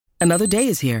Another day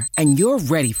is here, and you're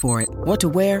ready for it. What to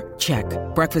wear? Check.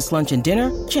 Breakfast, lunch, and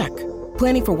dinner? Check.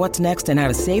 Planning for what's next and how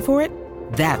to save for it?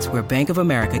 That's where Bank of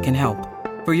America can help.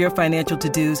 For your financial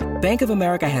to-dos, Bank of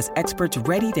America has experts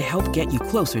ready to help get you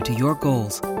closer to your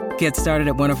goals. Get started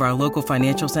at one of our local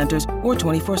financial centers or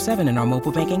 24/7 in our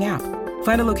mobile banking app.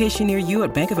 Find a location near you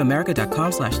at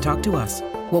bankofamerica.com/talktous.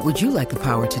 What would you like the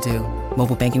power to do?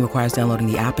 Mobile banking requires downloading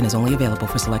the app and is only available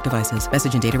for select devices.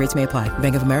 Message and data rates may apply.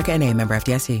 Bank of America N.A., member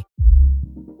FDIC.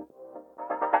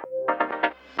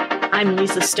 I'm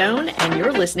Lisa Stone, and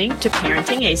you're listening to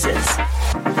Parenting Aces.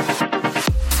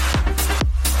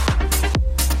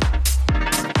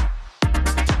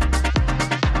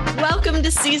 Welcome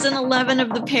to season 11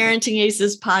 of the Parenting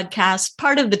Aces podcast,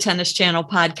 part of the Tennis Channel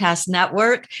Podcast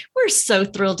Network. We're so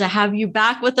thrilled to have you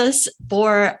back with us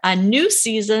for a new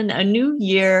season, a new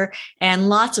year, and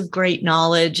lots of great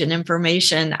knowledge and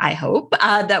information, I hope,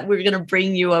 that we're going to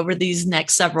bring you over these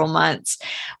next several months.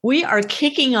 We are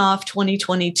kicking off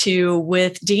 2022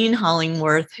 with Dean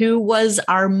Hollingworth, who was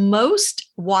our most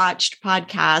watched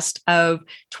podcast of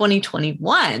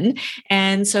 2021.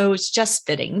 And so it's just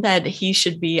fitting that he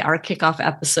should be our kickoff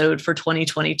episode for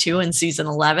 2022 in season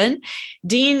 11.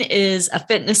 Dean is a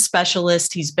fitness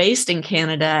specialist. He's based in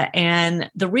Canada.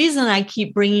 And the reason I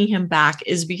keep bringing him back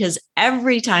is because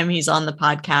every time he's on the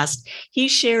podcast, he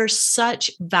shares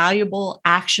such valuable,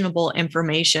 actionable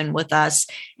information with us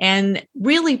and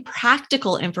really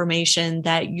practical information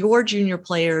that your junior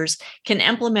players can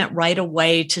implement right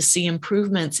away to see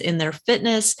improvements in their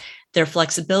fitness, their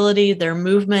flexibility, their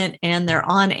movement, and their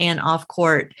on and off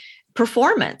court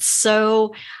performance.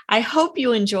 So I hope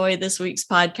you enjoy this week's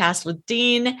podcast with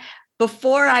Dean.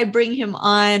 Before I bring him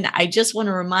on, I just want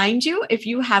to remind you, if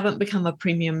you haven't become a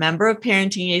premium member of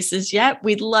Parenting Aces yet,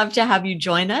 we'd love to have you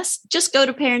join us. Just go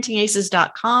to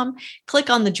parentingaces.com, click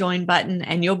on the join button,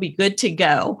 and you'll be good to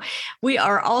go. We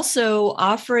are also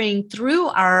offering through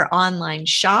our online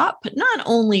shop, not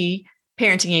only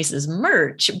Parenting Aces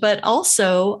merch, but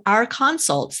also our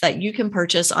consults that you can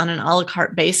purchase on an a la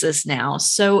carte basis now.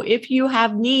 So if you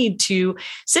have need to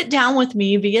sit down with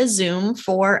me via Zoom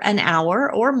for an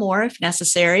hour or more, if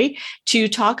necessary, to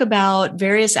talk about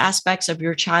various aspects of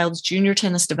your child's junior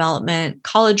tennis development,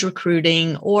 college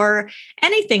recruiting, or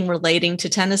anything relating to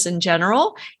tennis in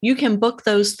general, you can book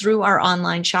those through our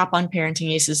online shop on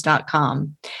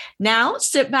parentingaces.com. Now,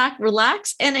 sit back,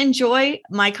 relax, and enjoy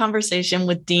my conversation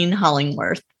with Dean Hollingworth.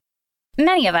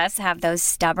 Many of us have those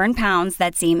stubborn pounds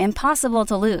that seem impossible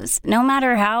to lose, no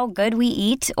matter how good we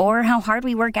eat or how hard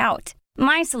we work out.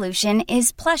 My solution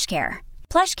is PlushCare.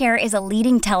 PlushCare is a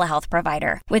leading telehealth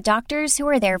provider with doctors who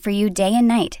are there for you day and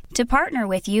night to partner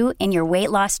with you in your weight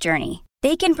loss journey.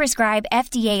 They can prescribe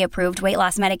FDA-approved weight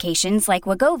loss medications like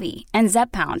Wegovy and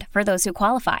Zepbound for those who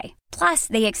qualify. Plus,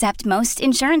 they accept most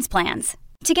insurance plans.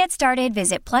 To get started,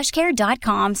 visit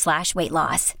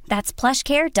plushcare.com/weightloss. That's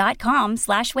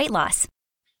plushcare.com/weightloss.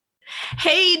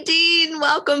 Hey, Dean,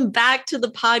 welcome back to the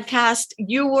podcast.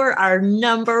 You were our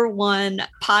number one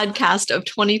podcast of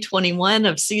 2021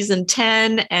 of season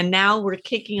 10, and now we're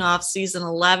kicking off season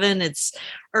 11. It's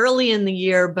early in the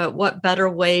year, but what better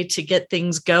way to get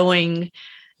things going,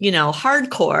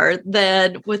 hardcore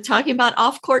than with talking about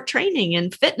off-court training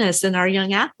and fitness in our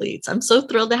young athletes. I'm so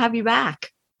thrilled to have you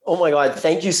back. Oh my God.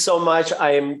 Thank you so much.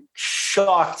 I am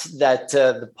shocked that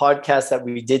the podcast that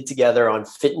we did together on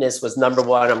fitness was number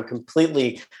one. I'm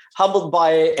completely humbled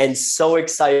by it and so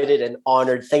excited and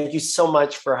honored. Thank you so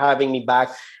much for having me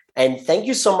back. And thank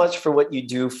you so much for what you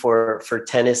do for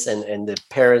tennis and the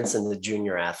parents and the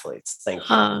junior athletes. Thank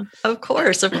you. Of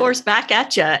course, back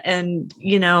at you. And,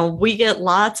 we get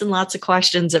lots and lots of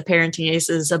questions at Parenting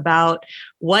Aces about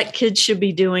what kids should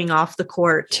be doing off the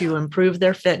court to improve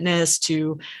their fitness,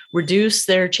 to reduce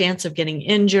their chance of getting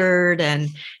injured, and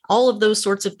all of those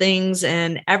sorts of things.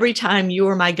 And every time you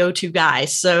are my go-to guy.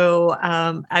 So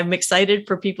I'm excited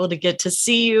for people to get to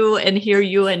see you and hear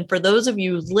you. And for those of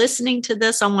you listening to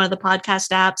this on one of the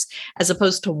podcast apps, as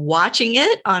opposed to watching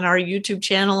it on our YouTube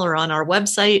channel or on our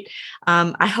website,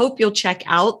 I hope you'll check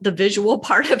out the visual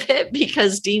part of it,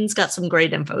 because Dean's got some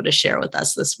great info to share with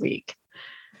us this week.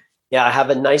 Yeah, I have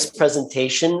a nice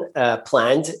presentation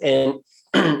planned. And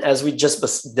as we just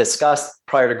discussed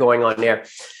prior to going on air,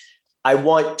 I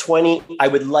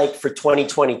would like for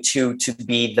 2022 to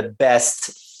be the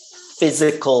best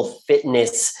physical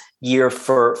fitness year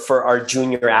for our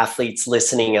junior athletes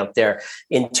listening out there,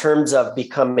 in terms of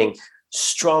becoming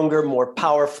stronger, more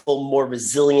powerful, more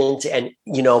resilient, and,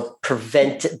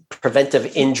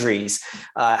 preventive injuries,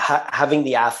 having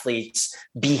the athletes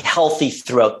be healthy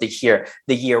throughout the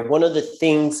year. One of the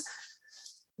things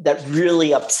that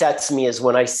really upsets me is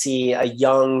when I see a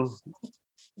young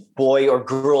boy or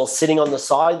girl sitting on the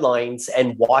sidelines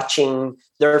and watching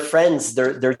their friends,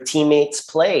 their teammates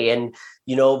play. And,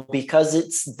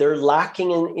 because they're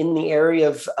lacking in the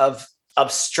area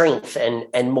of strength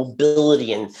and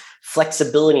mobility and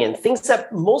flexibility and things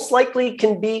that most likely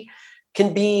can be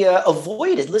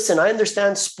avoided. Listen, I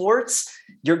understand sports,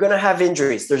 you're going to have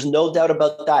injuries. There's no doubt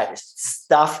about that.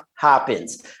 Stuff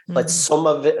happens, but so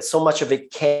much of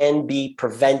it can be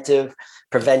prevented.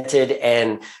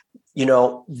 And,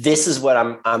 this is what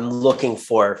I'm looking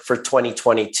for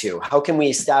 2022. How can we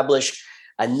establish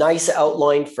a nice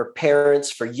outline for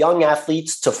parents, for young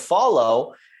athletes to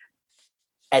follow,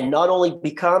 and not only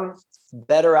become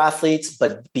better athletes,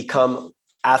 but become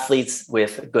athletes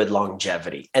with good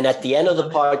longevity? And at the end of the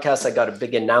podcast, I got a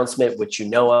big announcement, which you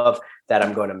know of, that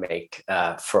I'm going to make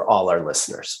for all our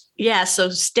listeners. Yeah.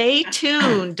 So stay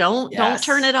tuned. Don't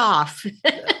turn it off.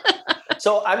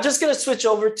 So I'm just going to switch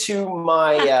over to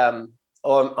my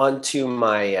onto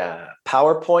my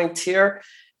PowerPoint here,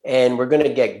 and we're going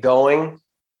to get going.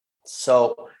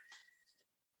 So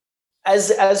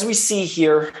as we see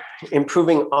here,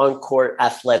 improving on-court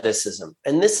athleticism.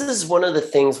 And this is one of the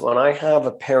things when I have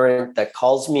a parent that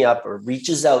calls me up or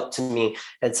reaches out to me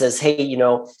and says, hey,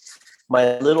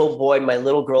 my little boy, my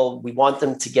little girl, we want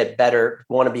them to get better,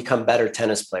 want to become better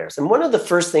tennis players. And one of the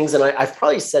first things, and I've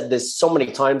probably said this so many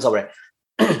times already,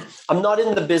 I'm not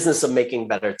in the business of making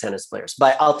better tennis players,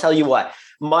 but I'll tell you what,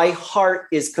 my heart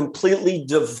is completely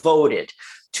devoted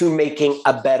to making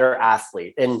a better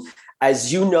athlete. And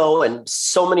as you know, and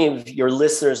so many of your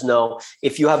listeners know,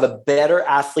 if you have a better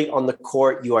athlete on the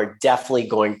court, you are definitely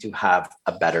going to have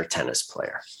a better tennis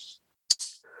player.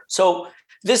 So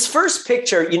this first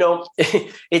picture,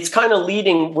 it's kind of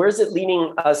where's it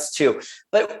leading us to?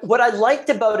 But what I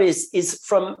liked about it is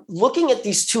from looking at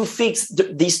these 2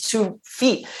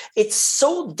 feet, it's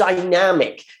so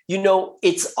dynamic.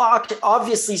 It's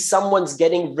obviously someone's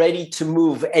getting ready to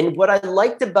move. And what I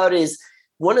liked about it is,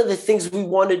 one of the things we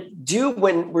want to do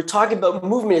when we're talking about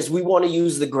movement is we want to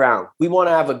use the ground. We want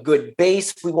to have a good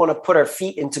base. We want to put our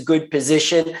feet into good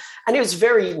position. And it was a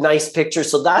very nice picture.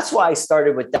 So that's why I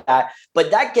started with that.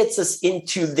 But that gets us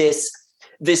into this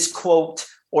quote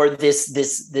or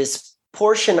this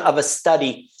portion of a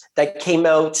study that came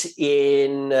out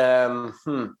in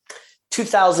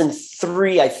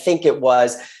 2003, I think it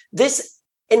was.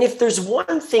 And if there's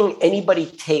one thing anybody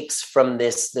takes from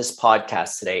this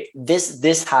podcast today,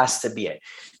 this has to be it.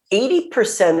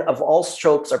 80% of all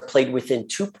strokes are played within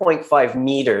 2.5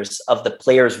 meters of the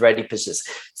player's ready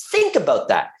position. Think about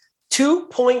that.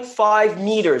 2.5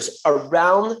 meters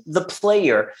around the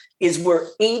player is where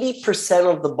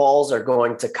 80% of the balls are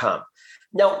going to come.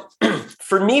 Now,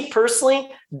 for me personally,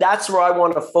 that's where I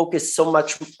want to focus so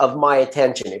much of my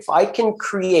attention. If I can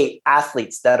create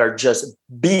athletes that are just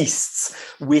beasts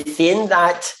within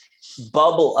that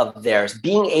bubble of theirs,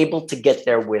 being able to get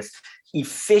there with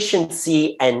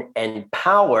efficiency and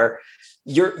power,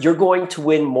 you're going to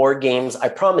win more games. I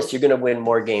promise you're going to win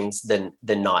more games than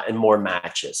not, and more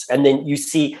matches. And then you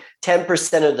see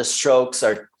 10% of the strokes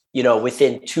are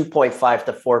within 2.5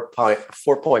 to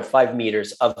 4.5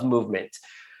 meters of movement.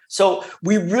 So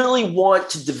we really want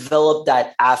to develop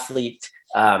that athlete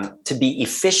to be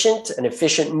an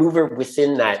efficient mover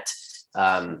within that,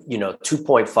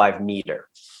 2.5 meter.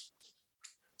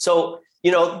 So,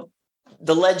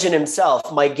 the legend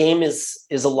himself, my game is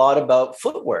a lot about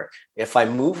footwork. If I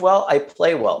move well, I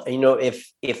play well. And,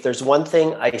 if there's one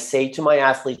thing I say to my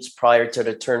athletes prior to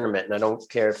the tournament, and I don't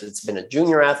care if it's been a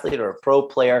junior athlete or a pro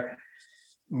player,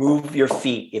 move your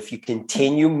feet. If you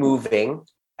continue moving,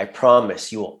 I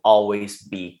promise you will always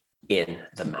be in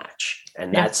the match.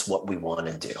 And that's what we want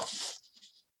to do.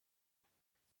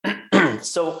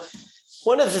 So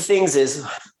one of the things is,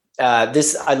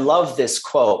 I love this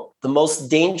quote. The most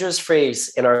dangerous phrase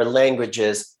in our language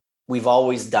is, we've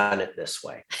always done it this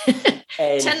way.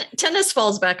 And tennis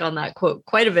falls back on that quote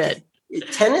quite a bit.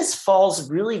 Tennis falls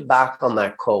really back on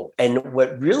that quote. And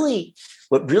what really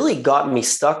got me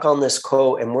stuck on this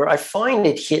quote, and where I find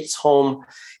it hits home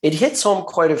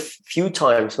quite a few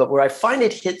times, but where I find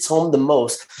it hits home the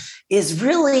most is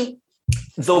really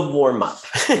the warm-up.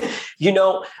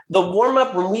 The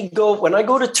warm-up when I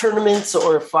go to tournaments,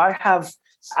 or if I have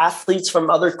athletes from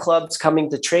other clubs coming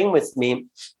to train with me,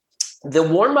 the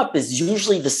warm-up is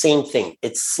usually the same thing.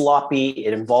 It's sloppy.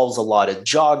 It involves a lot of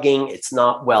jogging. It's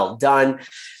not well done.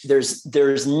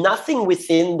 There's nothing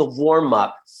within the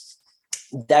warm-up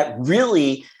that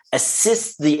really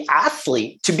assist the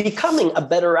athlete to becoming a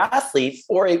better athlete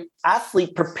or an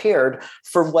athlete prepared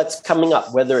for what's coming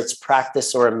up, whether it's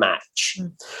practice or a match.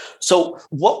 So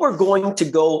what we're going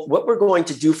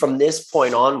to do from this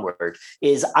point onward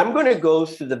is I'm going to go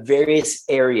through the various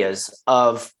areas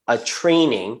of a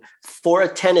training for a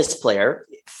tennis player,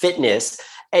 fitness,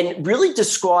 and really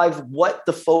describe what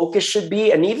the focus should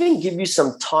be and even give you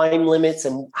some time limits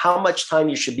and how much time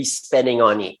you should be spending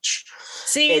on each.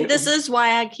 See, this is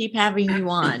why I keep having you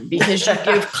on, because you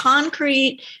give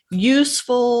concrete,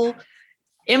 useful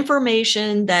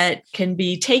information that can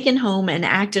be taken home and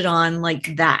acted on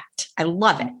like that. I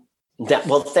love it.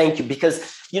 Well, thank you.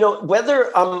 Because,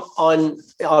 whether I'm on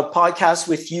a podcast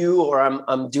with you or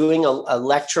I'm doing a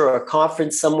lecture or a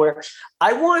conference somewhere,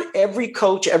 I want every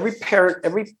coach, every parent,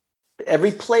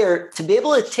 every player to be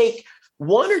able to take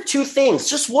one or two things,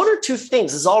 just one or two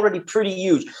things is already pretty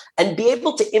huge, and be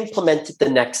able to implement it the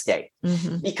next day.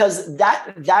 Because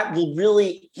that will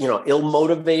really, it'll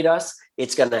motivate us.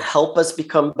 It's going to help us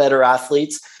become better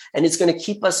athletes, and it's going to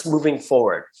keep us moving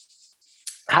forward.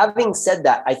 Having said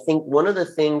that, I think one of the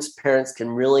things parents can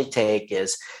really take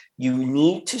is you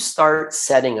need to start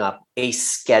setting up a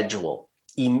schedule,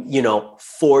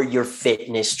 for your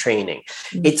fitness training.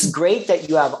 It's great that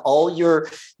you have all your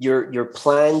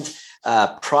planned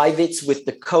privates with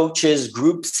the coaches,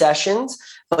 group sessions,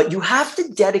 but you have to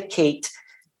dedicate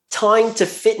time to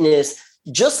fitness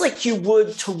just like you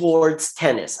would towards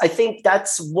tennis. I think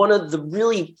that's one of the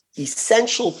really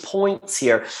essential points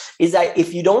here, is that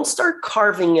if you don't start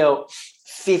carving out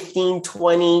 15,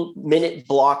 20 minute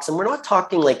blocks, and we're not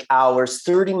talking like hours,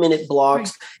 30-minute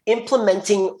blocks,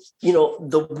 implementing,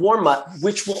 the warm-up,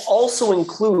 which will also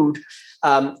include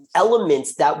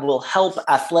elements that will help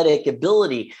athletic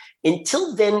ability.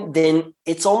 Until then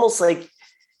it's almost like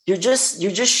you're just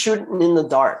shooting in the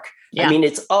dark. Yeah. I mean,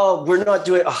 we're not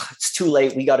doing, it's too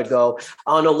late, we got to go.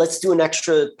 Oh no, let's do an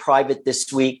extra private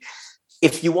this week.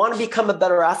 If you want to become a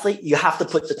better athlete, you have to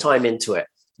put the time into it,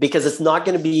 because it's not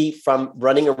going to be from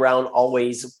running around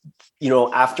always,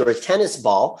 after a tennis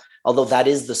ball, although that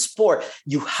is the sport.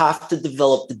 You have to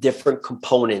develop the different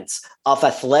components of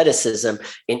athleticism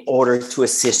in order to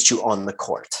assist you on the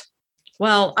court.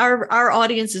 Well, our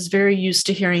audience is very used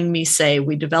to hearing me say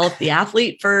we develop the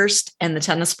athlete first and the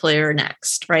tennis player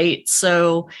next, right?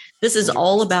 So this is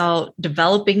all about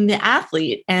developing the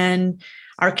athlete, and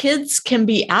our kids can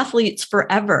be athletes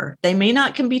forever. They may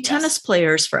not can be tennis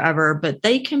players forever, but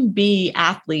they can be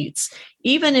athletes,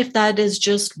 even if that is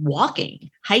just walking,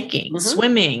 hiking,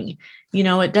 swimming.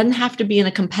 It doesn't have to be in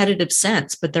a competitive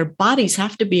sense, but their bodies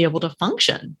have to be able to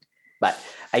function. But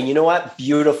and you know what?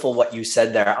 Beautiful what you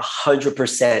said there,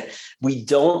 100%. We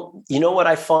don't, what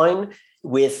I find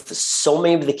with so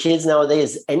many of the kids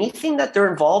nowadays, anything that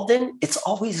they're involved in, it's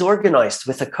always organized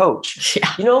with a coach.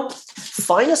 Yeah.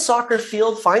 Find a soccer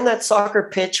field, find that soccer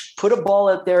pitch, put a ball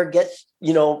out there, get,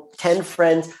 10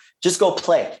 friends, just go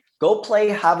play. Go play,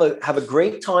 have a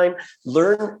great time,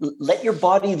 learn, let your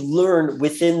body learn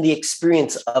within the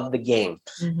experience of the game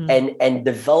and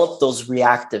develop those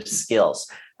reactive skills.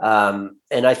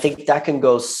 And I think that can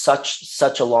go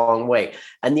such a long way.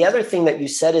 And the other thing that you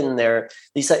said in there,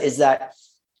 Lisa, is that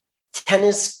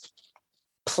tennis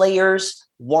players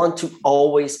want to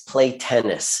always play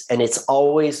tennis, and it's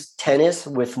always tennis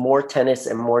with more tennis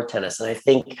and more tennis. And I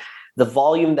think the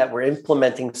volume that we're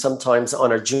implementing sometimes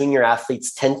on our junior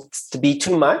athletes tends to be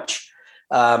too much.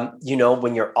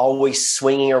 When you're always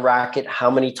swinging a racket,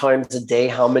 how many times a day,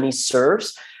 how many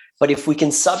serves. But if we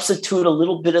can substitute a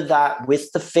little bit of that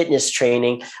with the fitness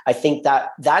training, I think that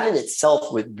in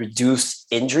itself would reduce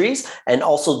injuries, and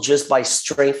also just by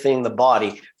strengthening the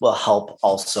body will help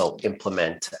also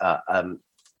implement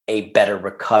a better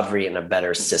recovery and a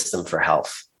better system for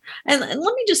health. And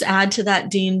let me just add to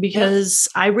that, Dean, because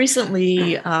I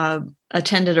recently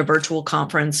attended a virtual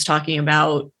conference talking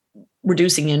about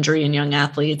reducing injury in young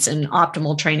athletes and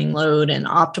optimal training load and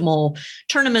optimal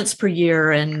tournaments per year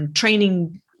and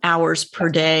training hours per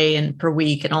day and per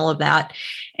week and all of that.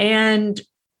 And,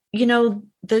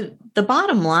 the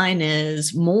bottom line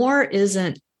is more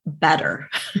isn't better.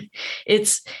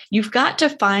 You've got to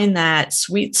find that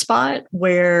sweet spot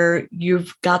where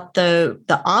you've got the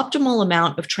optimal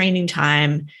amount of training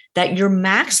time that you're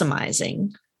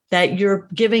maximizing, that you're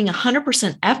giving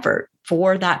 100% effort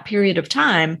for that period of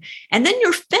time, and then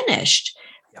you're finished.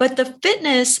 But the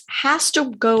fitness has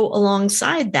to go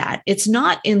alongside that. It's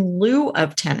not in lieu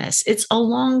of tennis. It's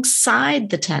alongside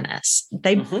the tennis.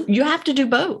 You have to do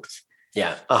both.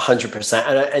 Yeah,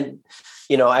 100%.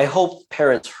 And I hope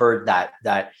parents heard that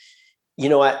you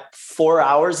know what, 4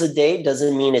 hours a day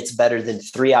doesn't mean it's better than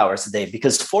 3 hours a day,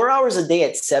 because 4 hours a day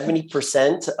at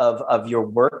 70% of your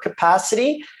work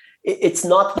capacity, it's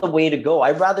not the way to go.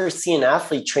 I'd rather see an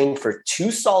athlete train for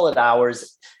 2 solid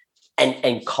hours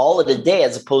and call it a day,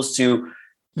 as opposed to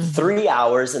 3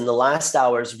 hours and the last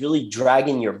hour is really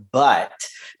dragging your butt.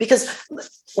 Because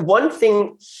one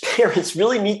thing parents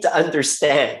really need to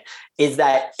understand is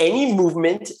that any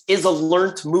movement is a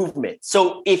learned movement.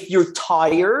 So if you're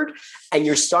tired and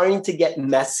you're starting to get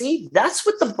messy, that's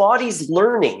what the body's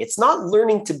learning. It's not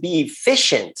learning to be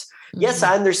efficient. Yes,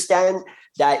 I understand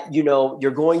that, you know,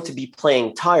 you're going to be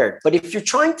playing tired, but if you're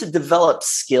trying to develop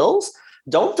skills,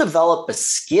 don't develop a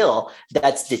skill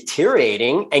that's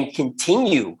deteriorating and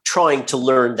continue trying to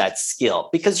learn that skill,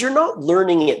 because you're not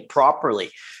learning it properly.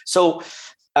 So,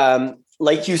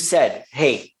 like you said,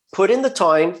 hey, put in the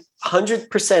time,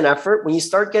 100% effort. When you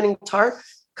start getting tired,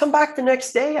 come back the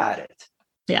next day at it.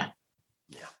 Yeah.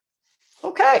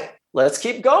 Okay, let's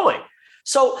keep going.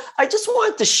 So I just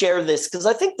wanted to share this because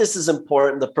I think this is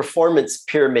important. The performance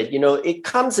pyramid, you know, it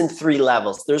comes in 3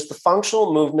 levels. There's the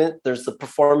functional movement, there's the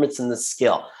performance, and the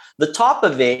skill. The top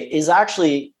of it is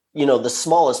actually, you know, the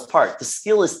smallest part. The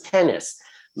skill is tennis.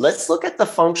 Let's look at the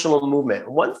functional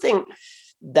movement. One thing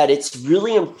that it's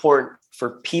really important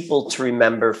for people to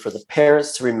remember, for the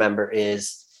parents to remember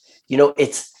is, you know,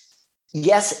 it's,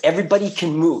 yes, everybody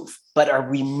can move, but are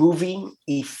we moving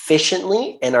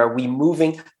efficiently and are we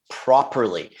moving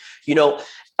properly? You know,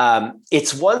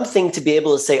 it's one thing to be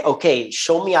able to say, okay,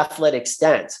 show me athletic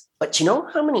stance. But you know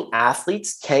how many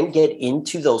athletes can't get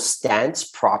into those stance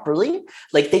properly?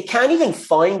 Like they can't even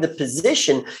find the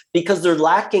position because they're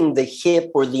lacking the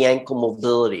hip or the ankle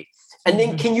mobility. And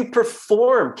then can you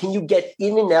perform? Can you get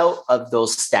in and out of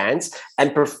those stance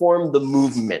and perform the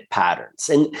movement patterns?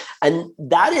 And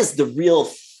that is the real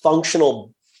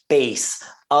functional base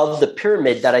of the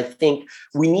pyramid that I think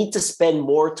we need to spend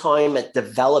more time at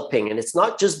developing. And it's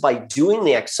not just by doing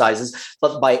the exercises,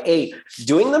 but by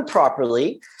doing them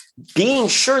properly, being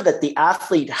sure that the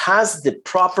athlete has the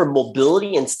proper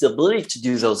mobility and stability to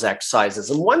do those exercises.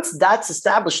 And once that's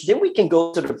established, then we can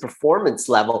go to the performance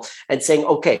level and saying,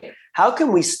 okay, how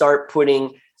can we start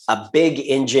putting a big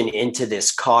engine into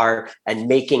this car and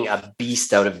making a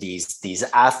beast out of these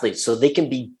athletes so they can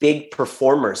be big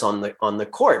performers on the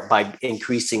court by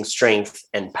increasing strength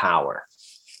and power.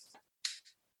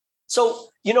 So,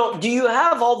 you know, do you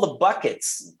have all the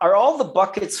buckets? Are all the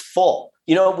buckets full?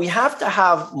 You know, we have to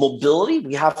have mobility,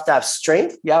 we have to have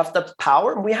strength, we have to have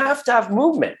power, and we have to have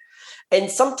movement. And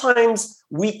sometimes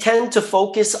we tend to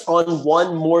focus on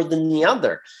one more than the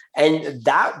other. And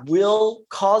that will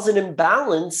cause an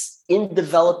imbalance in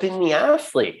developing the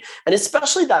athlete. And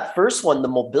especially that first one, the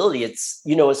mobility, it's,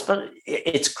 you know,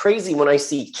 it's crazy when I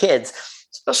see kids,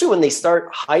 especially when they start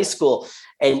high school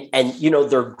and you know,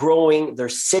 they're growing, they're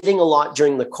sitting a lot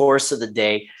during the course of the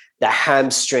day, the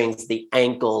hamstrings, the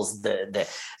ankles, the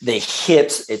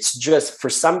hips. It's just, for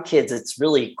some kids, it's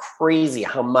really crazy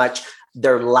how much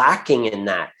they're lacking in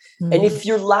that. Mm-hmm. And if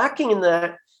you're lacking in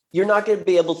that, you're not going to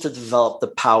be able to develop the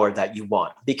power that you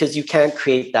want because you can't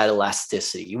create that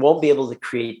elasticity. You won't be able to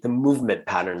create the movement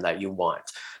pattern that you want.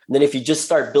 And then if you just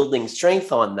start building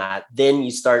strength on that, then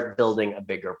you start building a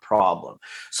bigger problem.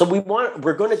 So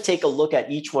we're going to take a look at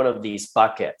each one of these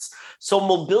buckets. So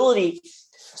mobility.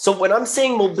 So when I'm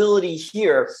saying mobility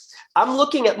here, I'm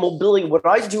looking at mobility. What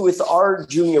I do with our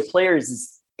junior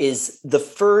players is the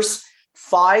first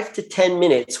 5 to 10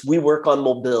 minutes, we work on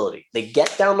mobility. They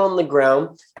get down on the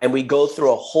ground and we go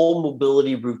through a whole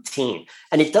mobility routine.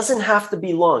 And it doesn't have to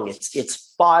be long.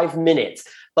 It's 5 minutes,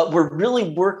 but we're really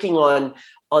working on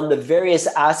the various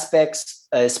aspects,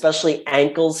 especially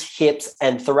ankles, hips,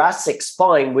 and thoracic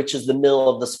spine, which is the middle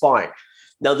of the spine.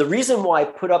 Now, the reason why I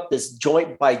put up this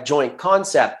joint by joint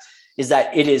concept is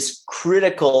that it is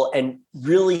critical and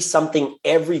really something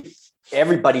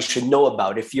everybody should know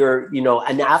about. If you're, you know,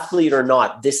 an athlete or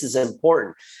not, this is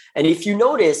important. And if you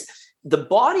notice, the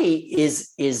body is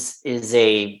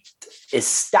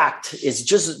stacked, is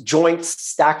just joints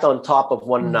stacked on top of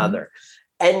one another.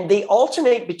 And they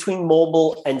alternate between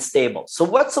mobile and stable. So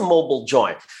what's a mobile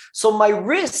joint? So my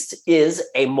wrist is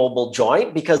a mobile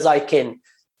joint because I can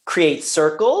create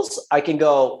circles, I can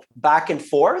go back and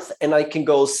forth, and I can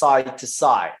go side to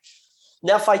side.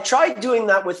 Now, if I try doing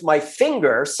that with my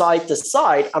finger side to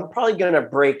side, I'm probably going to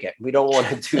break it. We don't want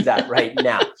to do that right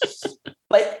now.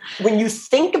 But when you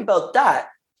think about that,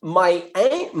 my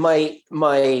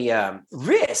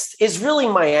wrist is really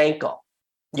my ankle,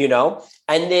 you know,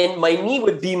 and then my knee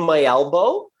would be my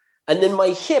elbow. And then my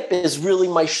hip is really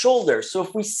my shoulder. So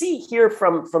if we see here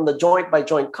from the joint by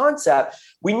joint concept,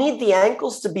 we need the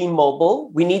ankles to be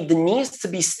mobile, we need the knees to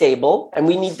be stable, and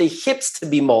we need the hips to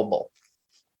be mobile,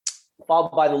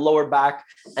 followed by the lower back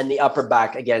and the upper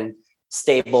back, again,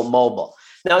 stable, mobile.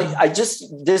 Now,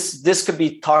 this could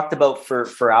be talked about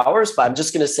for hours, but I'm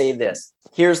just going to say this.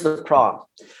 Here's the problem.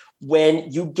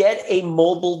 When you get a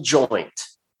mobile joint,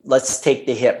 let's take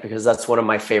the hip because that's one of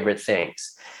my favorite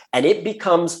things, and it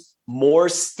becomes more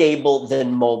stable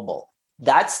than mobile,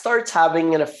 that starts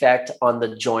having an effect on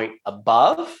the joint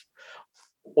above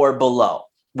or below,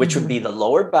 which would be the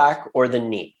lower back or the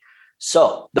knee.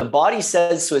 So the body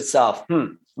says to itself,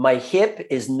 my hip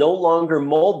is no longer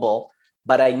mobile,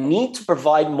 but I need to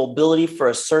provide mobility for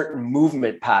a certain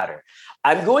movement pattern.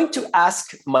 I'm going to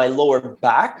ask my lower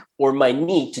back or my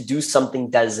knee to do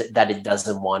something that it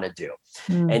doesn't want to do.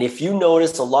 And if you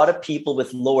notice, a lot of people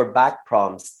with lower back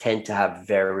problems tend to have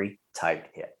very tight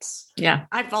hips. Yeah,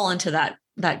 I fall into that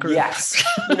group. Yes.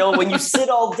 When you sit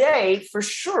all day, for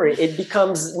sure, it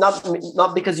becomes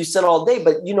not because you sit all day,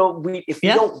 but if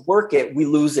you don't work it, we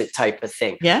lose it type of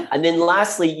thing. Yeah. And then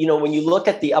lastly, when you look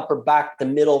at the upper back, the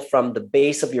middle from the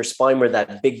base of your spine where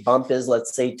that big bump is,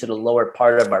 let's say to the lower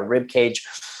part of our rib cage,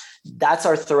 that's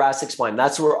our thoracic spine.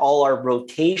 That's where all our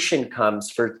rotation comes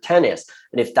for tennis.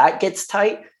 And if that gets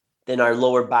tight, then our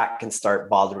lower back can start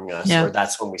bothering us, or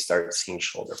that's when we start seeing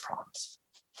shoulder problems.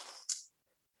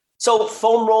 So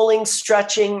foam rolling,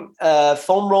 stretching,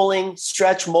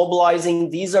 stretch, mobilizing,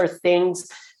 these are things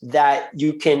that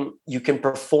you can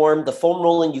perform. The foam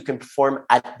rolling you can perform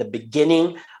at the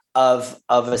beginning of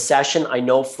a session. I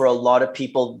know for a lot of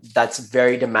people that's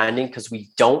very demanding because we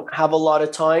don't have a lot of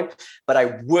time, but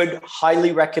I would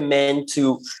highly recommend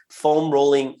to foam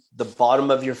rolling the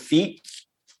bottom of your feet.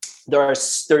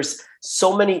 There's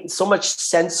so much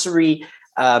sensory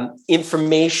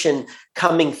information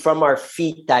coming from our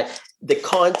feet, that the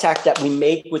contact that we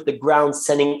make with the ground,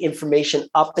 sending information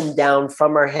up and down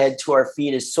from our head to our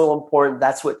feet, is so important.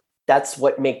 That's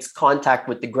what makes contact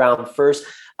with the ground first.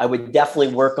 I would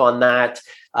definitely work on that.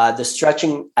 The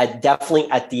stretching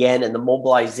definitely at the end, and the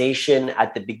mobilization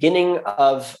at the beginning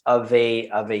of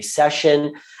a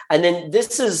session. And then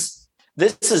this is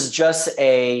just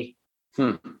a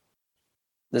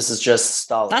This is just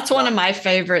Stalin. That's one of my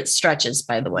favorite stretches,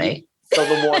 by the way. So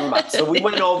the warm up. So we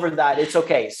went over that. It's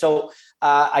okay. So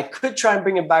I could try and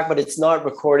bring it back, but it's not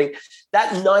recording.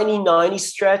 That 90-90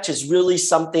 stretch is really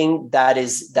something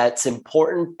that's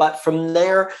important. But from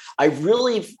there, I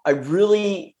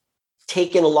really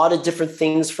taken a lot of different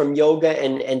things from yoga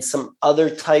and some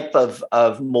other type of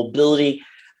mobility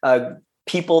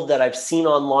people that I've seen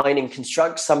online, and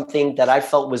construct something that I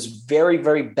felt was very,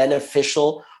 very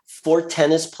beneficial for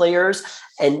tennis players,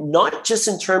 and not just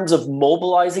in terms of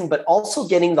mobilizing, but also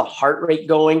getting the heart rate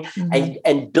going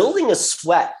and building a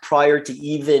sweat prior to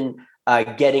even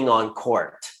getting on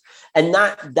court. And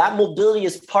that mobility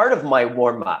is part of my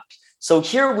warm up. So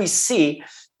here we see,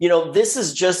 this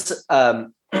is just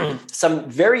some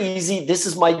very easy. This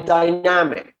is my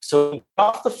dynamic. So we get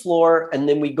off the floor, and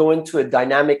then we go into a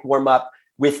dynamic warm up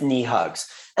with knee hugs.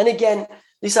 And again,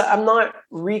 Lisa, I'm not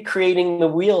recreating the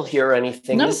wheel here or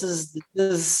anything. No. This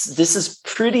is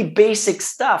pretty basic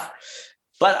stuff.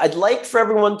 But I'd like for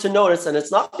everyone to notice, and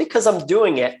it's not because I'm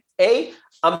doing it.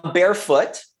 I'm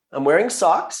barefoot. I'm wearing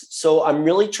socks. So I'm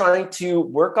really trying to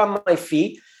work on my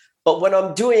feet. But when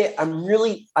I'm doing it, I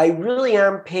really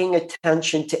am paying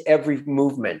attention to every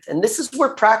movement. And this is where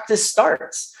practice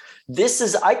starts.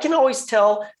 I can always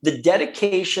tell the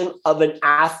dedication of an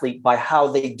athlete by how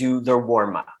they do their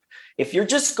warm-up. If you're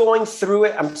just going through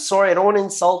it, I'm sorry, I don't want to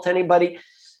insult anybody,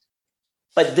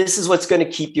 but this is what's going to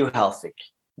keep you healthy.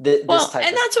 And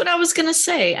that's what I was going to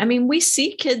say. I mean, we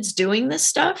see kids doing this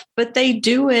stuff, but they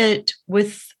do it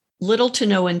with little to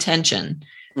no intention.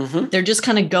 Mm-hmm. They're just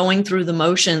kind of going through the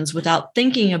motions without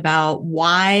thinking about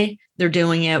why they're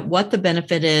doing it, what the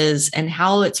benefit is, and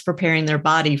how it's preparing their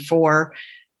body for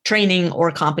training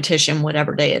or competition,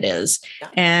 whatever day it is. Yeah.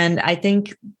 And I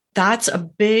think that's a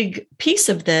big piece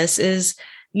of this is,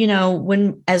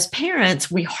 when as parents,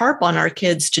 we harp on our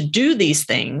kids to do these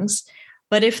things,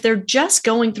 but if they're just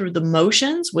going through the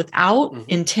motions without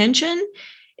intention,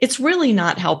 it's really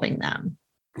not helping them.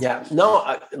 Yeah,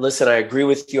 no, listen, I agree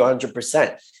with you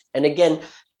 100%. And again,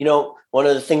 one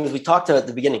of the things we talked about at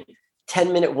the beginning,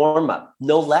 10-minute warm up,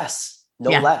 no less.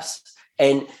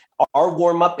 And our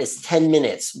warm up is 10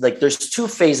 minutes. Like there's two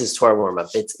phases to our warm up.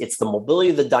 It's the mobility,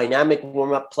 the dynamic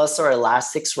warm up, plus our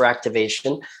elastics for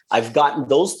activation. I've gotten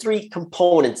those three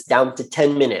components down to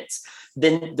 10 minutes.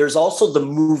 Then there's also the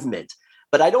movement.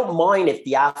 But I don't mind if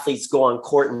the athletes go on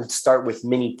court and start with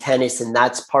mini tennis, and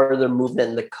that's part of their movement.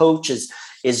 And the coach is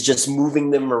just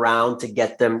moving them around to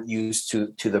get them used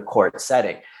to the court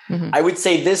setting. Mm-hmm. I would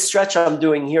say this stretch I'm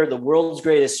doing here, the world's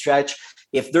greatest stretch,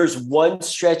 if there's one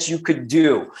stretch you could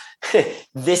do,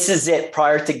 this is it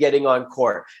prior to getting on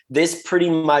court. This pretty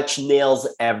much nails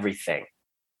everything.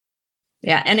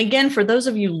 Yeah. And again, for those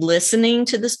of you listening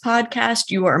to this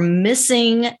podcast, you are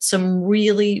missing some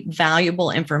really valuable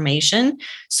information.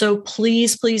 So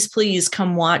please, please, please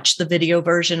come watch the video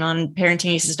version on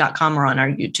parentingaces.com or on our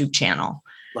YouTube channel.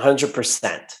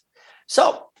 100%.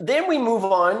 So then we move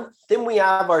on. Then we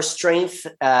have our strength.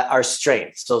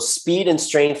 So speed and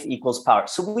strength equals power.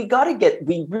 So we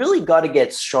really got to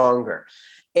get stronger.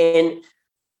 And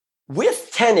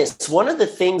with tennis, one of the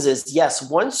things is, yes,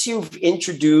 once you've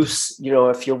introduced,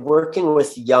 if you're working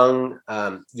with young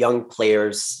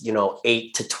players,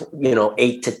 8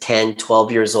 to 10,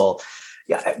 12 years old,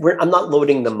 I'm not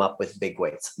loading them up with big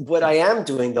weights. What I am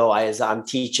doing though, is I'm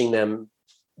teaching them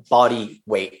body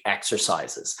weight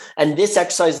exercises. And this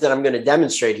exercise that I'm going to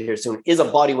demonstrate here soon is a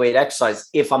body weight exercise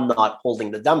if I'm not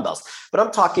holding the dumbbells. But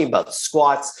I'm talking about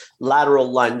squats,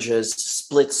 lateral lunges,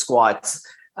 split squats,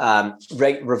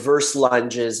 reverse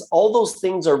lunges. All those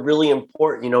things are really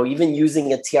important. Even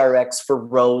using a TRX for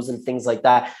rows and things like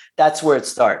that, that's where it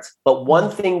starts. But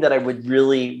one thing that I would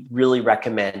really, really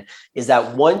recommend is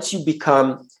that once you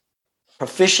become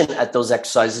proficient at those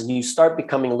exercises and you start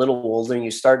becoming a little older and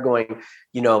you start going,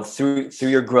 through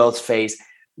your growth phase,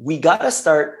 we got to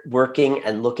start working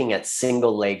and looking at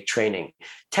single leg training.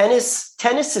 Tennis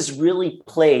is really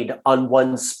played on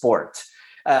one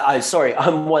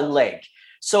on one leg.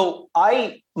 So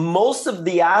most of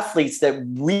the athletes that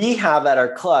we have at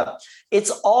our club,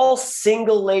 it's all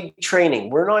single leg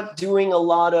training. We're not doing a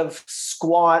lot of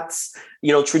squats,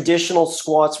 traditional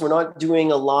squats. We're not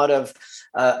doing a lot of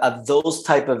those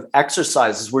type of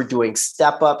exercises. We're doing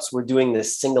step ups. We're doing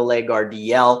this single leg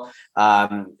RDL,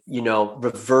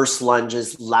 reverse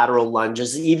lunges, lateral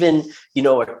lunges, even,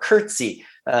 a curtsy.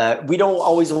 We don't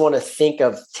always want to think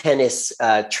of tennis,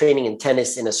 training in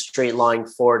tennis in a straight line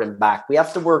forward and back. We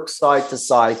have to work side to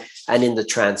side and in the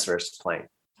transverse plane.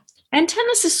 And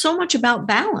tennis is so much about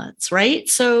balance, right?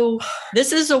 So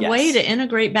this is a way to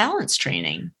integrate balance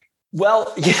training.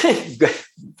 Well,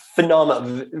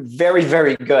 phenomenal, very,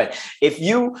 very good. If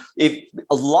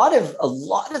a lot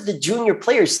of the junior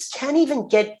players can't even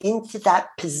get into that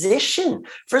position.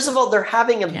 First of all, they're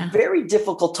having a very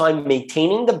difficult time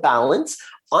maintaining the balance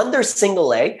on their single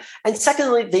leg. And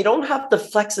secondly, they don't have the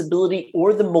flexibility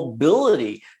or the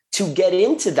mobility to get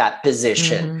into that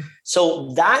position. Mm-hmm.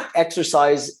 So that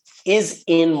exercise is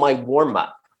in my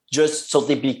warm-up, just so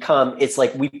it's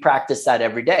like we practice that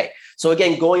every day. So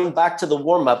again, going back to the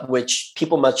warm-up, which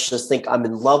people must just think I'm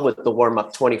in love with the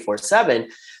warm-up 24/7,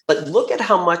 but look at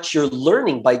how much you're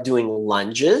learning by doing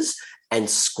lunges and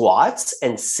squats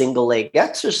and single leg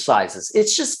exercises.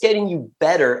 It's just getting you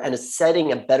better and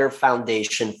setting a better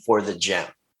foundation for the gym.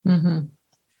 Mm-hmm.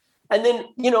 And then,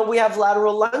 we have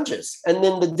lateral lunges, and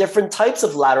then the different types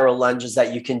of lateral lunges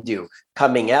that you can do,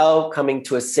 coming out, coming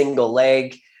to a single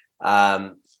leg.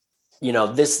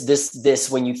 This,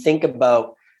 when you think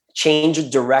about change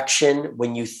of direction,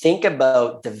 when you think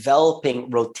about developing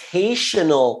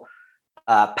rotational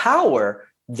power,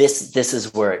 this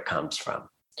is where it comes from.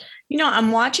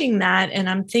 I'm watching that and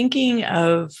I'm thinking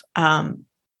of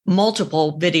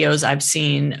multiple videos I've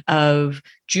seen of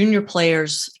junior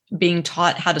players being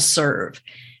taught how to serve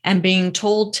and being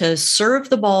told to serve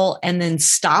the ball and then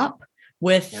stop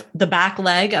with the back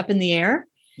leg up in the air.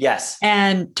 Yes.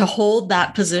 And to hold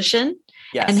that position.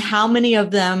 Yes. And how many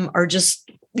of them are just,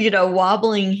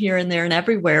 wobbling here and there and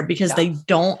everywhere because they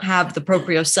don't have the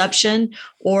proprioception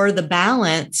or the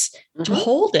balance to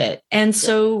hold it. And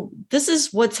so this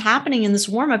is what's happening in this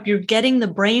warm-up. You're getting the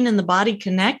brain and the body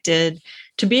connected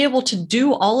to be able to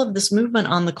do all of this movement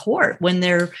on the court when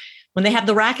they have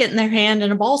the racket in their hand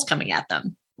and a ball's coming at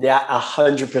them. Yeah,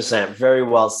 100%. Very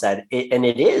well said. And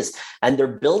it is. And they're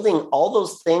building all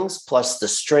those things plus the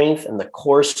strength and the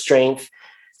core strength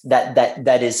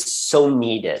that is so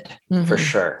needed for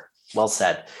sure. Well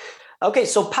said. Okay,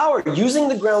 so power, using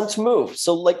the ground to move.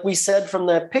 So like we said from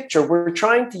that picture, we're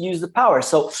trying to use the power.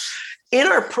 So in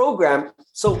our program,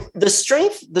 so the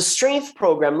strength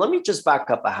program, let me just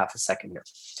back up a half a second here.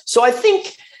 So I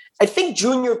think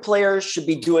junior players should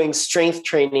be doing strength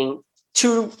training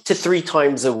 2 to 3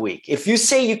 times a week. If you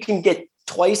say you can get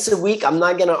twice a week, I'm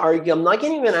not going to argue. I'm not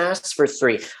going to even ask for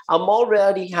 3. I'm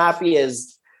already happy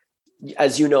as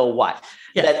you know what,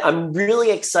 that I'm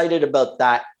really excited about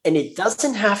that. And it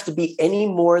doesn't have to be any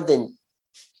more than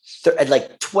at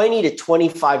like 20 to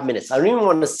 25 minutes. I don't even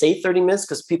want to say 30 minutes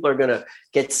because people are going to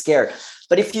get scared.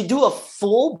 But if you do a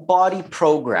full body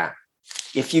program,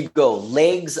 if you go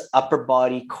legs, upper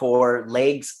body, core,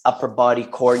 legs, upper body,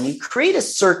 core, and you create a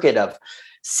circuit of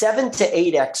 7 to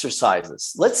 8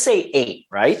 exercises, let's say 8,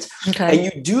 right? Okay. And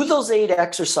you do those 8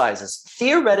 exercises,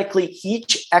 theoretically,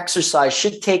 each exercise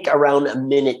should take around a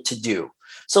minute to do.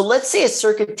 So let's say a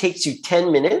circuit takes you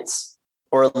 10 minutes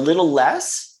or a little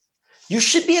less. You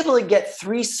should be able to get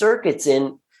 3 circuits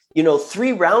in,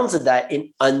 3 rounds of that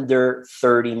in under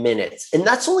 30 minutes. And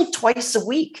that's only twice a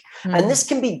week. Mm-hmm. And this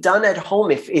can be done at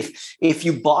home. If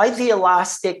you buy the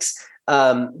elastics,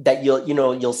 that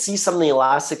you'll see some of the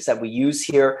elastics that we use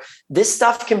here. This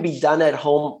stuff can be done at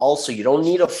home also. You don't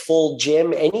need a full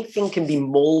gym. Anything can be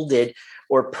molded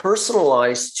or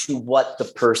personalized to what the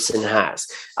person has.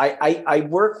 I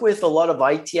work with a lot of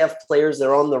ITF players.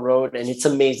 They're on the road, and it's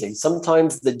amazing.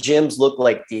 Sometimes the gyms look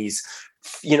like these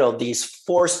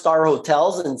 4-star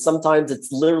hotels, and sometimes it's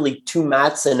literally 2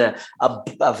 mats and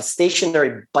a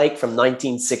stationary bike from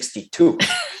 1962.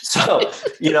 So,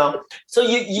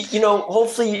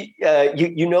 hopefully,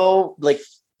 like,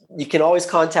 you can always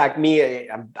contact me.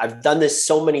 I've done this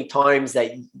so many times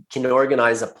that you can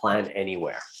organize a plan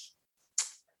anywhere.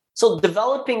 So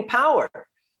developing power.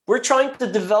 We're trying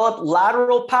to develop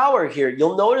lateral power here.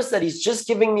 You'll notice that he's just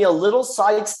giving me a little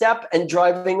sidestep and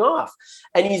driving off.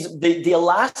 And the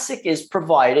elastic is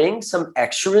providing some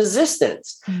extra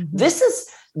resistance. Mm-hmm.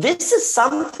 This is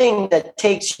something that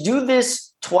do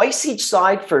this twice each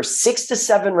side for 6 to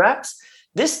 7 reps.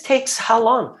 This takes how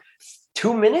long?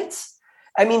 2 minutes?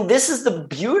 I mean, this is the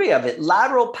beauty of it.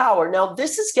 Lateral power. Now,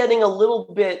 this is getting a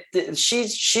little bit,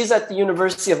 she's at the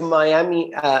University of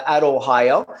Miami at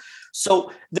Ohio.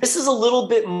 So this is a little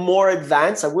bit more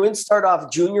advanced. I wouldn't start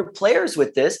off junior players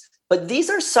with this, but these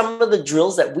are some of the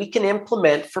drills that we can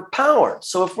implement for power.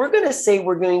 So if we're going to say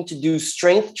we're going to do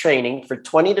strength training for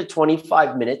 20 to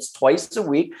 25 minutes twice a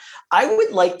week, I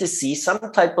would like to see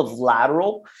some type of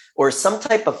lateral or some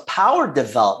type of power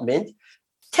development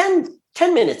 10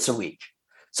 minutes a week.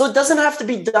 So it doesn't have to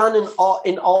be done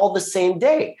in all the same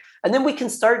day. And then we can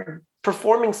start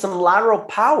performing some lateral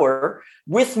power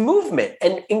with movement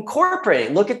and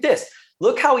incorporating. Look at this.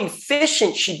 Look how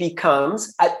efficient she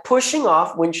becomes at pushing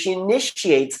off when she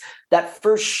initiates that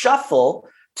first shuffle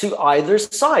to either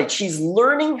side. She's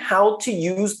learning how to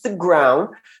use the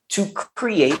ground to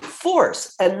create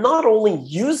force, and not only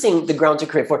using the ground to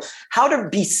create force, how to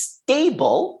be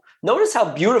stable. Notice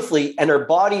how beautifully, and her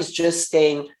body's just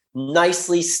staying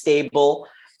nicely stable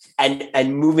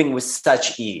and moving with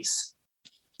such ease.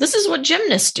 This is what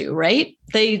gymnasts do, right?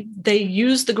 They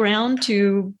use the ground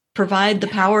to provide the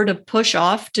power to push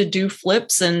off, to do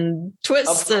flips and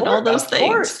twists and all those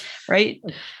things, right?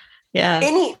 Yeah.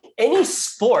 Any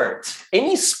sport,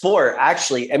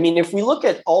 actually. I mean, if we look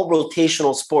at all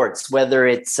rotational sports, whether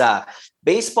it's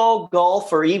baseball,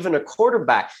 golf, or even a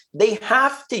quarterback, they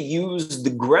have to use the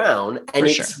ground, and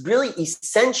it's really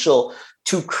essential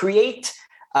to create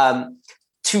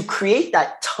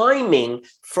that timing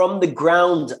from the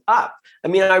ground up. I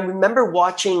mean, I remember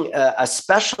watching a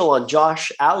special on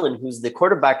Josh Allen, who's the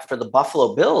quarterback for the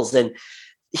Buffalo Bills, and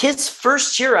his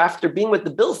first year after being with the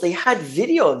Bills, they had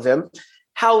video of him,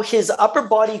 how his upper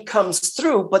body comes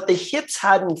through, but the hips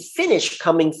hadn't finished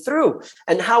coming through,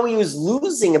 and how he was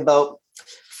losing about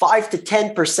 5 to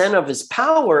 10% of his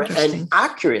power and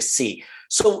accuracy.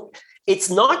 So it's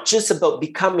not just about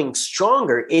becoming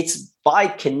stronger. It's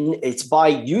by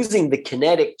using the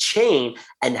kinetic chain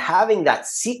and having that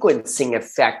sequencing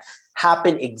effect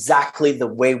happen exactly the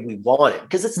way we want it.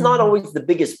 Because it's not always the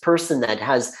biggest person that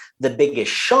has the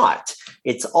biggest shot.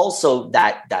 It's also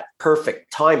that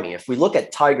perfect timing. If we look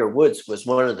at Tiger Woods, was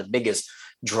one of the biggest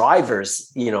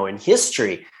drivers, in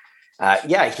history.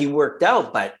 He worked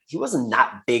out, but he wasn't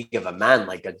that big of a man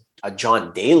like a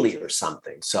John Daly or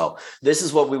something. So this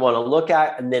is what we want to look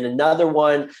at. And then another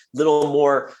one, little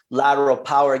more lateral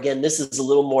power. Again, this is a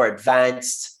little more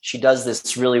advanced. She does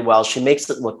this really well. She makes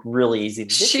it look really easy.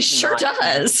 She sure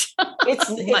does. It's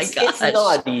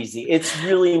not easy. It's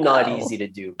really not easy to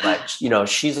do. But,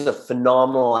 she's a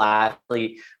phenomenal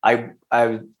athlete. I'm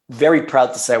very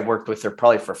proud to say I worked with her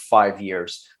probably for 5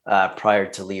 years prior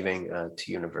to leaving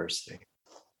to university.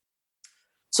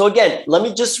 So again, let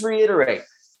me just reiterate.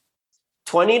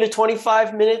 20 to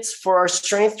 25 minutes for our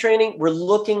strength training. We're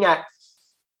looking at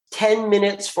 10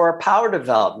 minutes for our power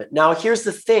development. Now, here's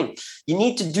the thing. You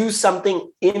need to do something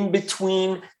in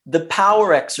between the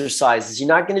power exercises. You're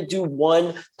not going to do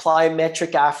one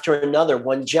plyometric after another,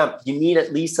 one jump. You need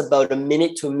at least about a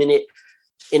minute to a minute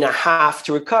in a half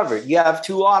to recover. You have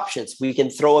two options. We can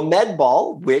throw a med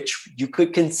ball, which you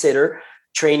could consider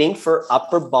training for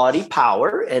upper body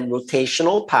power and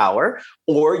rotational power,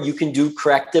 or you can do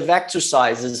corrective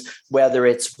exercises, whether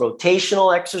it's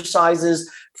rotational exercises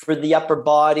for the upper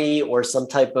body or some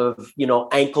type of,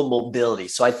 ankle mobility.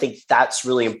 So I think that's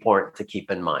really important to keep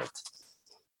in mind.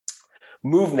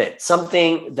 Movement,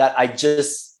 something that I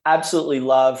just absolutely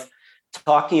love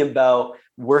talking about,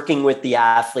 working with the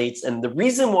athletes. And the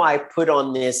reason why I put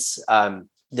on this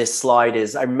slide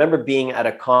is I remember being at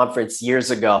a conference years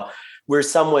ago where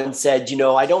someone said,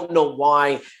 I don't know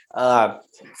why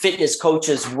fitness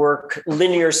coaches work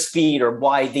linear speed or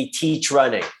why they teach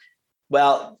running.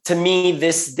 Well, to me,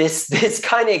 this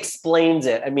kind of explains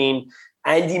it. I mean,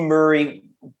 Andy Murray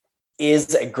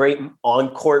is a great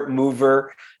on-court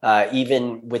mover,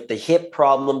 even with the hip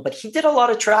problem, but he did a lot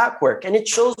of track work, and it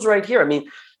shows right here. I mean,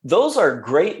 those are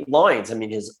great lines. I mean,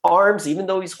 his arms, even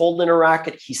though he's holding a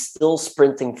racket, he's still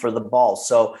sprinting for the ball.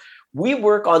 So we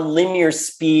work on linear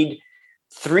speed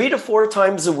 3 to 4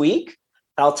 times a week.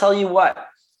 I'll tell you what,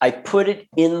 I put it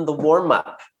in the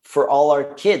warm-up for all our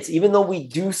kids. Even though we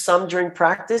do some during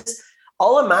practice,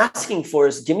 all I'm asking for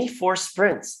is give me 4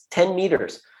 sprints, 10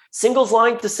 meters, singles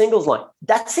line to singles line.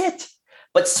 That's it.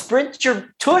 But sprint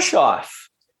your tush off.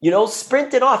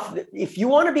 Sprint it off. If you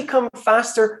want to become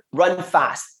faster, run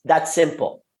fast. That's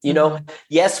simple.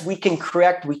 Yes, we can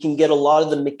correct. We can get a lot of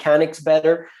the mechanics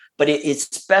better, but it's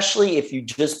especially if you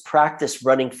just practice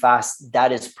running fast,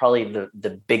 that is probably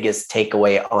the biggest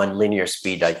takeaway on linear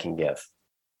speed I can give.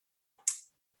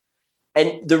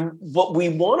 And what we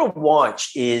want to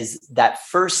watch is that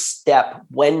first step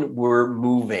when we're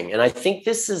moving. And I think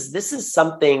this is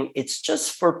something, it's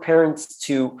just for parents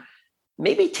to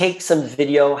maybe take some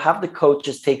video, have the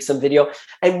coaches take some video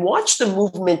and watch the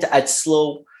movement at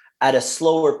a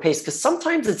slower pace. Because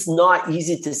sometimes it's not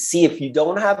easy to see if you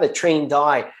don't have a trained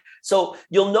eye. So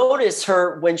you'll notice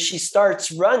her when she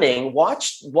starts running,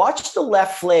 watch the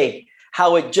left leg,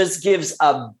 how it just gives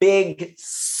a big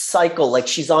cycle like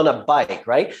she's on a bike,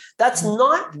 right? That's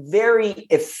not very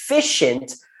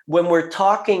efficient when we're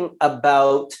talking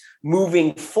about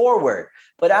moving forward.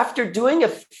 But after doing a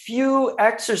few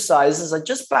exercises, I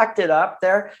just backed it up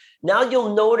there. Now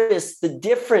you'll notice the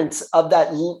difference of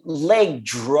that leg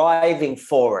driving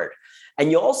forward.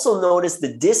 And you also notice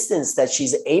the distance that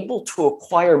she's able to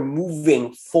acquire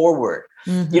moving forward.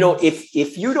 Mm-hmm.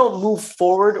 If you don't move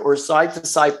forward or side to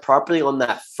side properly on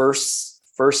that first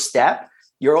step,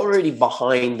 you're already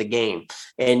behind the game.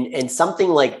 And something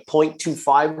like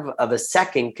 0.25 of a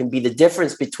second can be the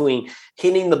difference between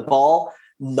hitting the ball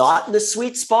not in the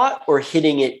sweet spot or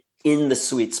hitting it in the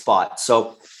sweet spot.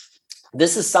 So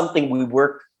this is something we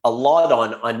work a lot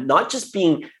on not just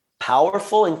being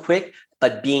powerful and quick,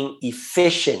 but being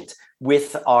efficient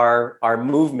with our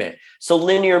movement. So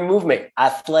linear movement,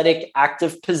 athletic,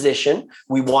 active position.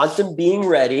 We want them being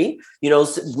ready,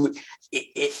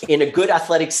 in a good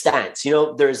athletic stance.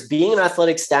 There's being an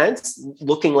athletic stance,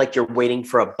 looking like you're waiting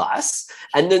for a bus.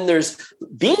 And then there's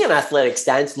being an athletic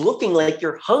stance, looking like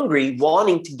you're hungry,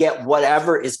 wanting to get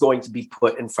whatever is going to be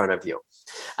put in front of you.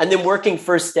 And then working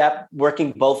first step,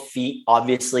 working both feet,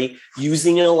 obviously,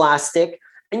 using an elastic.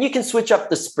 And you can switch up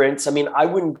the sprints. I mean, I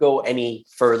wouldn't go any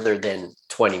further than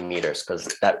 20 meters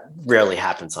because that rarely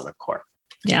happens on a court.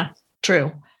 Yeah,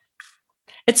 true.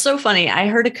 It's so funny. I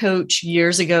heard a coach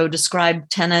years ago describe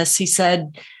tennis. He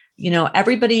said,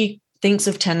 everybody thinks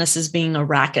of tennis as being a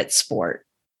racket sport,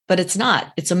 but it's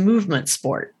not. It's a movement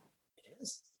sport.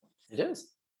 It is.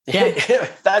 Yeah.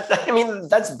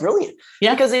 That's brilliant.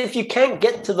 Yeah. Because if you can't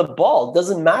get to the ball, it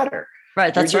doesn't matter.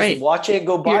 Right. That's you're right. Just watching it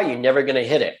go by, you're never going to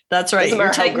hit it. That's right. Doesn't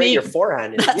matter how great your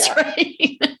forehand is. That's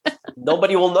right.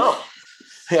 Nobody will know.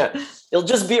 Yeah. It'll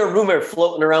just be a rumor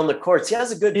floating around the courts. He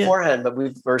has a good forehand,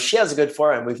 she has a good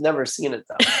forehand. We've never seen it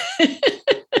though.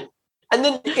 And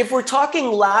then if we're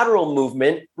talking lateral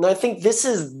movement, and I think this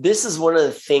is one of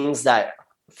the things that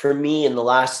for me in the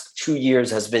last 2 years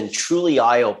has been truly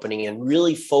eye-opening and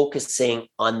really focusing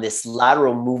on this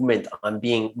lateral movement, on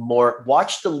being more,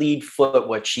 watch the lead foot,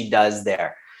 what she does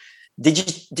there. Did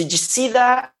you see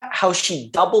that? How she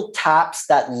double taps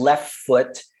that left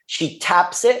foot? She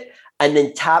taps it and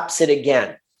then taps it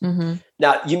again. Mm-hmm.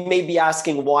 Now, you may be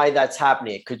asking why that's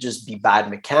happening. It could just be bad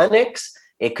mechanics.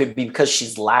 It could be because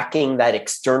she's lacking that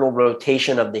external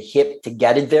rotation of the hip to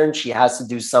get it there and she has to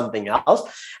do something else.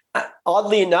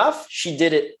 Oddly enough, she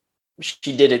did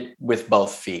it with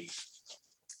both feet.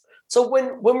 So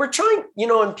when we're trying,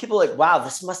 and people are like, wow,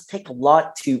 this must take a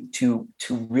lot to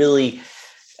really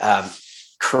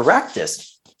correct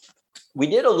this. We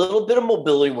did a little bit of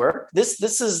mobility work. This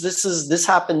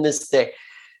happened this day.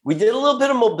 We did a little bit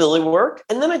of mobility work.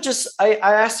 And then I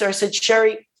asked her, I said,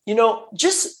 Sherry,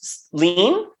 just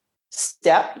lean,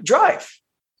 step, drive.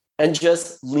 And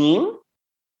just lean,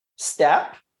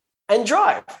 step, and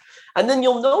drive. And then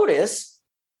you'll notice,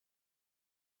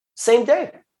 same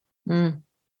day.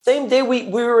 Same day, we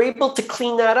were able to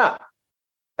clean that up.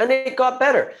 And it got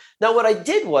better. Now, what I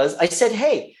did was I said,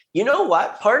 hey, you know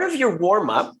what? Part of your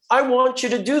warm-up, I want you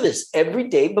to do this every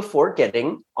day before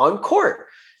getting on court.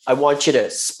 I want you to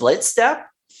split step,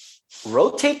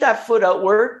 rotate that foot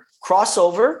outward, cross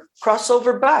over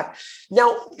back.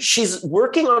 Now, she's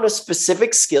working on a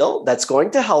specific skill that's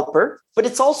going to help her, but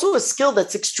it's also a skill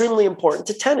that's extremely important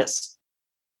to tennis.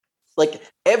 Like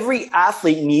every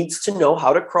athlete needs to know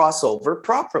how to cross over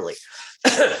properly.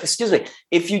 Excuse me.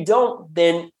 If you don't,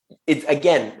 then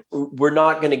we're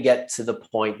not going to get to the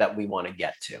point that we want to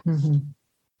get to. Mm-hmm.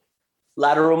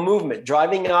 Lateral movement,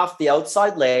 driving off the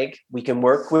outside leg. We can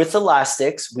work with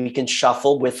elastics. We can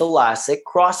shuffle with elastic.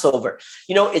 Crossover.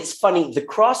 It's funny. The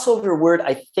crossover word,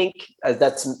 I think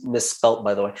that's misspelt,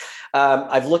 by the way.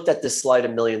 I've looked at this slide a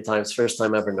million times. First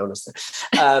time I ever noticed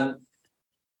it.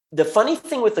 The funny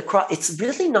thing with it's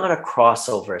really not a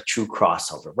crossover, a true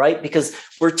crossover, right? Because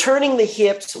we're turning the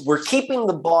hips, we're keeping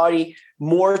the body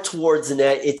more towards the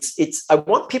net. I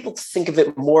want people to think of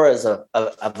it more as of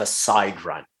a side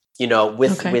run,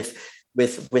 with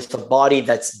the body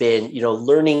that's been,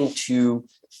 learning to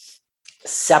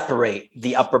separate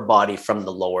the upper body from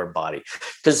the lower body,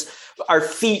 because our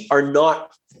feet are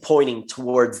not pointing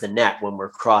towards the net when we're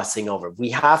crossing over.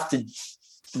 We have to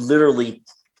literally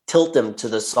tilt them to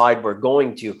the side we're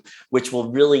going to, which will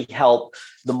really help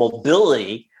the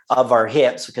mobility of our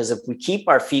hips. Because if we keep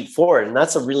our feet forward, and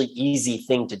that's a really easy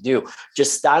thing to do,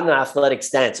 just stand in an athletic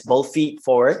stance, both feet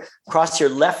forward, cross your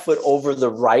left foot over the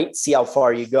right, see how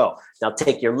far you go. Now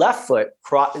take your left foot,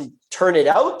 turn it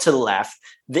out to the left,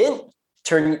 then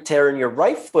turn your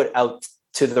right foot out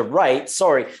to the right.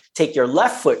 Take your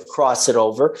left foot, cross it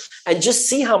over, and just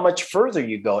see how much further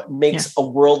you go. It makes a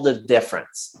world of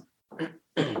difference.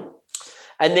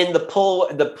 And then the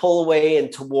pull away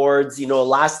and towards,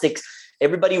 elastics.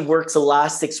 Everybody works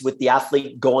elastics with the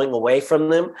athlete going away from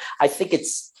them. I think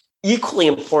it's equally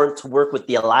important to work with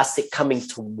the elastic coming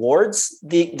towards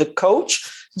the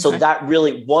coach. So that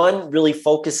really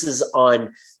focuses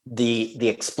on the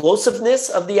explosiveness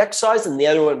of the exercise, and the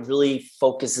other one really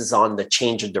focuses on the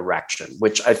change of direction,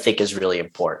 which I think is really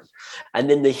important. And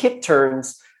then the hip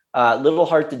turns, a little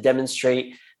hard to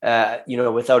demonstrate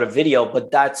without a video,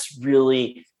 but that's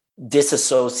really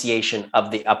disassociation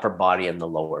of the upper body and the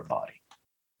lower body.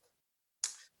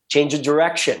 Change of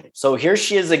direction. So here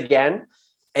she is again,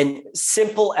 and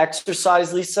simple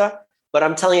exercise, Lisa, but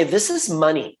I'm telling you, this is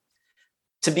money.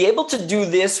 To be able to do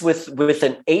this with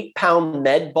an 8-pound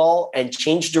med ball and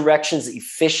change directions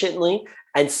efficiently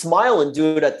and smile and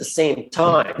do it at the same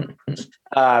time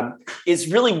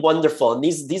is really wonderful. And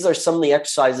these are some of the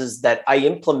exercises that I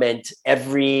implement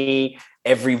every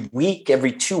week,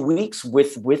 every 2 weeks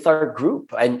with our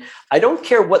group. And I don't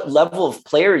care what level of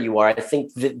player you are. I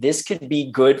think that this could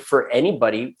be good for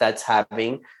anybody that's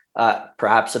having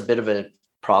perhaps a bit of a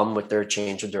problem with their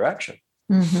change of direction.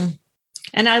 Mm-hmm.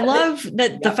 And I love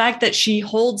that the fact that she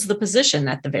holds the position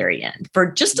at the very end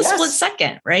for just a split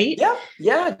second, right?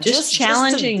 Yeah. Just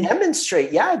challenging. Just to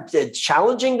demonstrate. Yeah.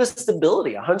 Challenging the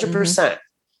stability 100%. Mm-hmm.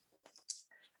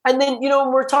 And then,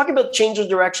 when we're talking about change of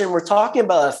direction, we're talking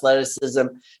about athleticism.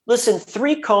 Listen,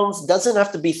 3 cones doesn't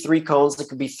have to be 3 cones. It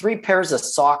could be 3 pairs of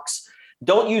socks.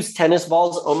 Don't use tennis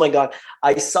balls. Oh my God.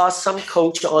 I saw some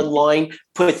coach online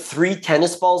put 3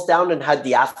 tennis balls down and had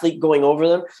the athlete going over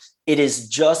them. It is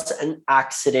just an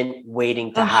accident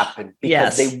waiting to happen,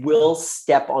 because they will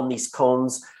step on these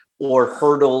cones or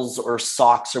hurdles or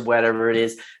socks or whatever it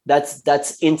is.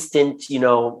 That's instant,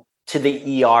 to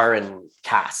the ER and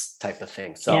cast type of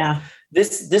thing. So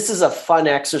this is a fun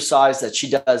exercise that she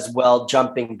does well,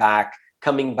 jumping back,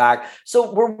 coming back.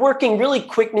 So we're working really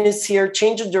quickness here,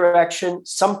 change of direction,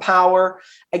 some power.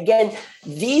 Again,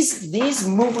 these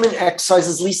movement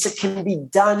exercises, Lisa, can be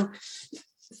done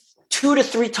 2 to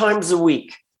 3 times a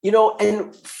week,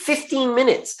 and 15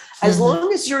 minutes. As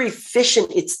long as you're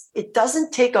efficient, it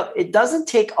doesn't take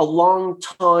a long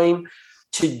time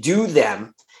to do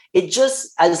them. It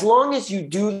just, as long as you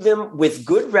do them with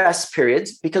good rest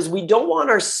periods, because we don't want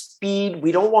our speed,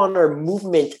 we don't want our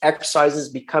movement exercises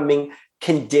becoming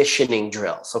conditioning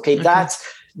drills. Okay. That's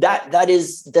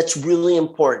really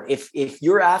important. If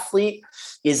your athlete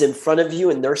is in front of you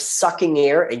and they're sucking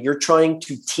air and you're trying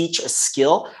to teach a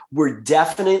skill, we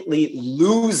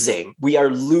are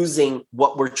losing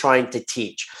what we're trying to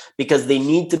teach, because they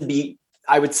need to be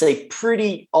I would say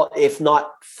pretty, if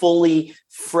not fully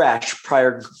fresh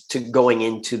prior to going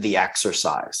into the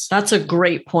exercise. That's a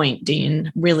great point,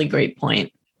 Dean. Really great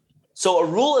point. So a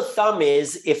rule of thumb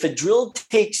is if a drill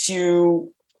takes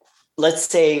you, let's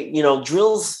say,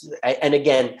 drills, and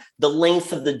again, the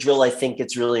length of the drill, I think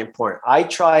it's really important. I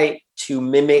try to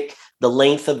mimic the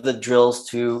length of the drills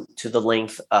to the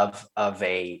length of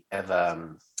a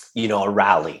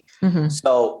rally. Mm-hmm.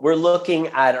 So we're looking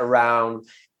at around,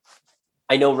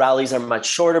 I know rallies are much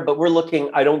shorter, but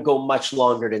I don't go much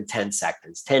longer than 10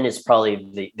 seconds. 10 is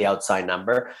probably the outside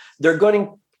number. They're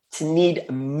going to need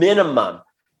a minimum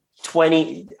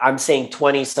 20. I'm saying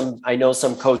 20. I know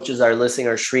some coaches are listening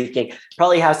are shrieking.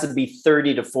 Probably has to be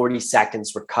 30 to 40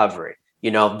 seconds recovery.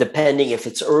 Depending if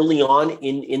it's early on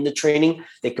in the training,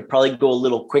 they could probably go a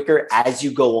little quicker. As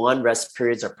you go on, rest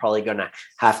periods are probably going to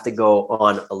have to go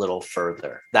on a little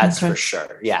further. That's for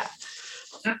sure. Yeah.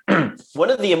 One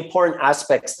of the important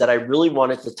aspects that I really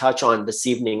wanted to touch on this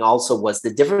evening also was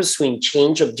the difference between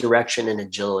change of direction and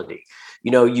agility.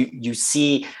 You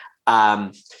see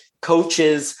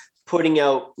coaches putting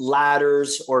out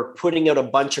ladders or putting out a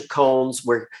bunch of cones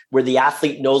where the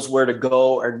athlete knows where to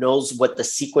go or knows what the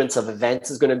sequence of events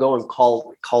is going to go and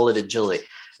call it agility.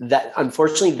 That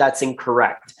unfortunately, that's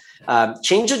incorrect.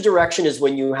 Change of direction is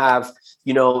when you have,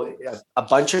 a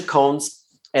bunch of cones.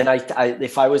 And I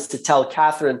if I was to tell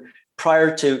Catherine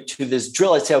prior to this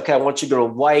drill, I'd say, okay, I want you to go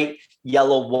to white,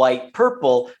 yellow, white,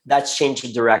 purple. That's change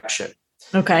of direction.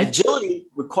 Okay. Agility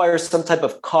requires some type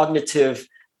of cognitive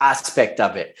aspect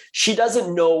of it. She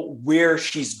doesn't know where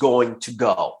she's going to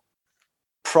go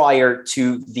prior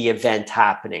to the event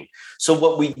happening. So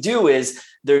what we do is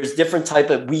there's different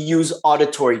we use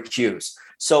auditory cues.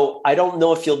 So I don't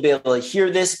know if you'll be able to hear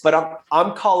this, but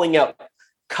I'm calling out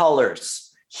colors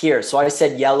here. So I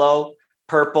said yellow,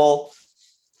 purple,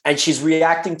 and she's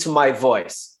reacting to my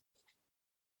voice.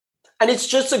 And it's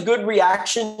just a good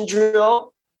reaction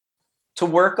drill to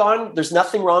work on. There's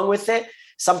nothing wrong with it.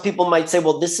 Some people might say,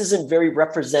 well, this isn't very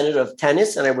representative of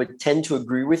tennis. And I would tend to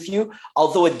agree with you,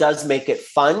 although it does make it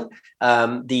fun.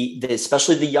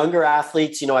 Especially the younger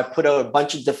athletes, I put out a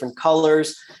bunch of different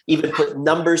colors, even put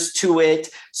numbers to it.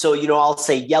 So, I'll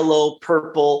say yellow,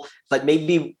 purple, but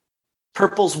maybe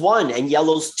purple's 1 and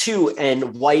yellow's 2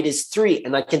 and white is 3.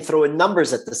 And I can throw in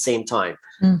numbers at the same time.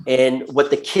 And what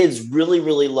the kids really,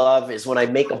 really love is when I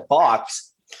make a box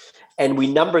and we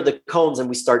number the cones and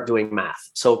we start doing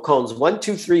math. So cones 1,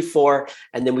 2, 3, 4,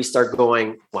 and then we start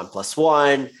going 1 +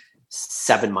 1,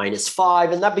 7 -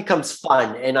 5, and that becomes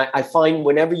fun. And I find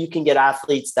whenever you can get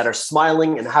athletes that are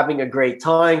smiling and having a great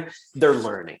time, they're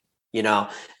learning,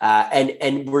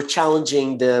 and we're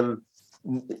challenging them,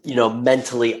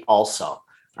 mentally also.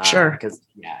 Sure.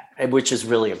 Which is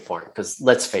really important because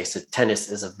let's face it,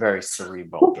 tennis is a very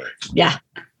cerebral game. Yeah.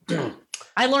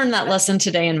 I learned that lesson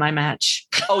today in my match.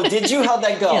 Oh, did you? How'd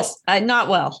that go? Yes, not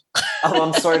well. Oh,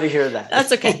 I'm sorry to hear that.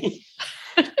 That's okay.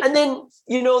 And then,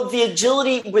 the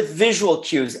agility with visual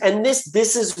cues. And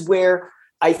this is where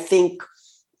I think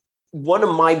one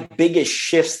of my biggest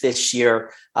shifts this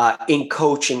year in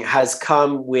coaching has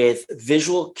come with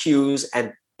visual cues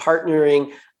and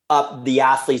partnering up the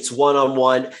athletes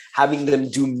one-on-one, having them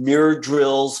do mirror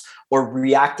drills or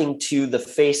reacting to the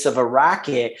face of a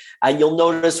racket. And you'll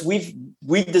notice we've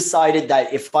decided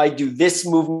that if I do this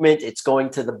movement, it's going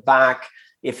to the back.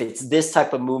 If it's this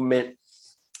type of movement,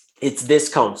 it's this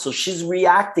cone. So she's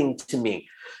reacting to me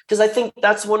because I think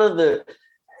that's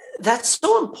that's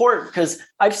so important because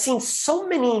I've seen so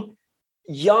many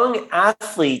young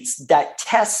athletes that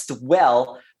test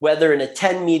well, whether in a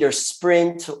 10-meter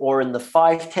sprint or in the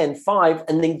 5-10-5,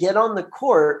 and then get on the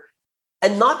court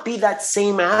and not be that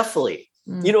same athlete.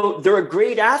 They're a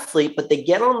great athlete, but they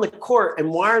get on the court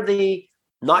and why are they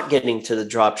not getting to the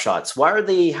drop shots? Why are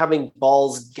they having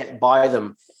balls get by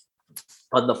them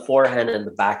on the forehand and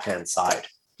the backhand side?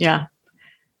 Yeah.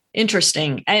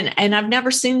 Interesting. And I've never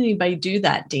seen anybody do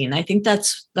that, Dean. I think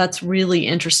that's really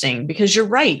interesting because you're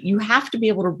right. You have to be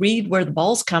able to read where the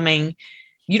ball's coming.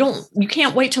 You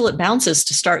can't wait till it bounces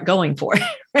to start going for it.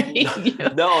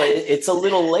 Right? No, it's a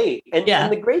little late. And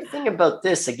the great thing about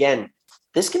this, again,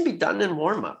 this can be done in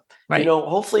warm up. Right.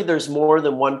 Hopefully there's more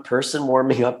than one person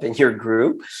warming up in your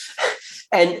group.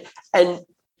 and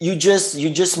you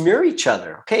just mirror each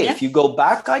other. Okay. Yeah. If you go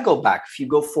back, I go back. If you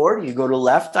go forward, you go to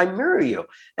left, I mirror you.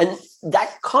 And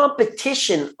that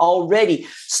competition already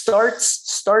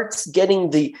starts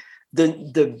getting the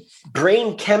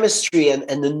brain chemistry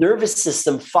and the nervous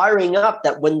system firing up,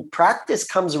 that when practice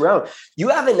comes around, you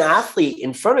have an athlete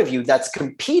in front of you that's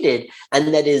competed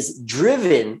and that is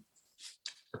driven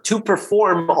to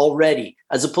perform already,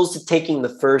 as opposed to taking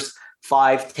the first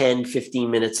 5, 10,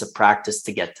 15 minutes of practice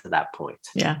to get to that point.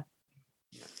 Yeah.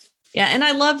 Yeah. And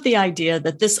I love the idea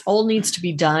that this all needs to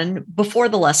be done before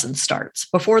the lesson starts,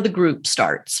 before the group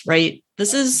starts, right?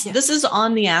 This is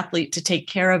on the athlete to take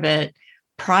care of it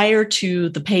prior to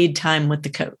the paid time with the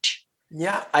coach.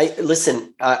 Yeah, I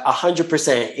listen,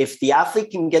 100%. If the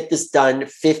athlete can get this done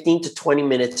 15 to 20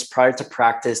 minutes prior to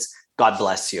practice, God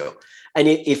bless you. And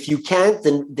if you can't,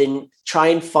 then try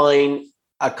and find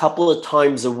a couple of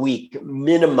times a week,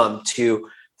 minimum to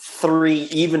 3,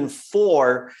 even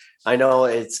 4. I know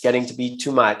it's getting to be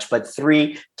too much, but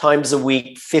 3 times a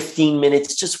week, 15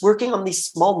 minutes, just working on these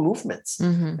small movements.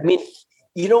 Mm-hmm. I mean,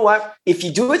 you know what? If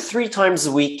you do it 3 times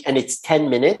a week and it's 10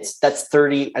 minutes, that's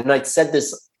 30. And I said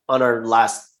this on our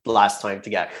last time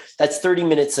together. That's 30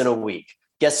 minutes in a week.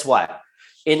 Guess what?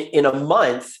 In a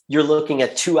month, you're looking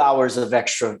at 2 hours of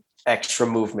extra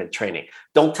movement training.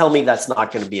 Don't tell me that's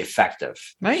not going to be effective.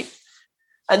 Right.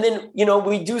 And then,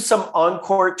 we do some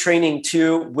on-court training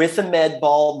too with a med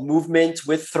ball, movement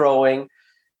with throwing.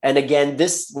 And again,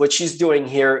 what she's doing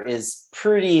here is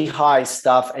pretty high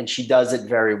stuff, and she does it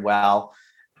very well.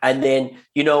 And then,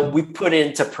 we put it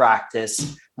into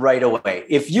practice right away.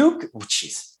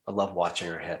 I love watching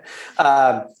her hit.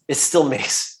 It still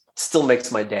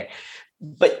makes my day.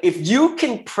 But if you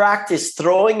can practice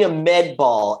throwing a med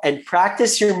ball and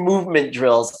practice your movement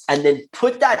drills and then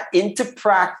put that into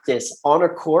practice on a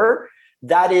court,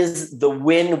 that is the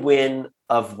win-win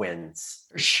of wins.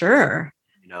 For sure.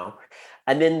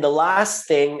 And then the last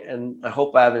thing, and I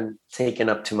hope I haven't taken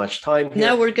up too much time here.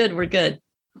 No, we're good. We're good.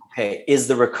 Okay, is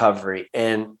the recovery.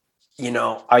 And,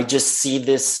 I just see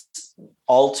this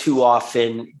all too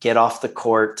often. Get off the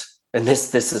court. And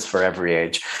this is for every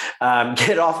age.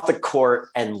 Get off the court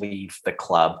and leave the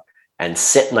club and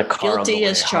sit in the car. Guilty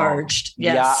as charged.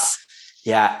 Yes.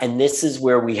 Yeah. And this is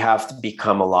where we have to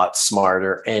become a lot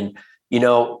smarter. And,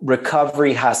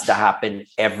 recovery has to happen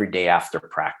every day after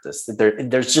practice.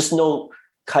 There's just no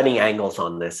cutting angles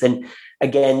on this. And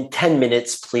again, 10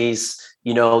 minutes, please.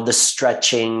 The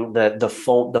stretching, the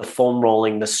foam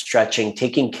rolling, the stretching,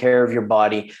 taking care of your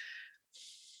body.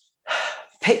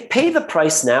 Pay the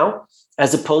price now,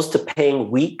 as opposed to paying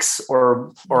weeks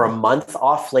or a month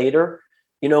off later.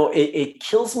 It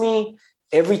kills me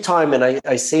every time. And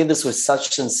I say this with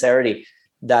such sincerity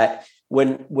that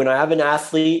when I have an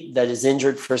athlete that is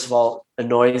injured, first of all,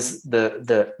 annoys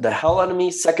the hell out of me.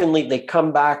 Secondly, they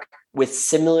come back with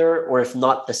similar, or if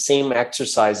not the same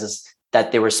exercises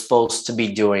that they were supposed to be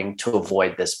doing to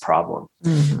avoid this problem.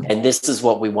 Mm-hmm. And this is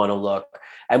what we want to look.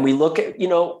 And we look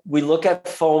at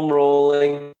foam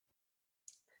rolling.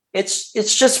 It's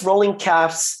just rolling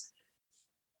calves,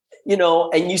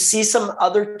 and you see some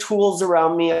other tools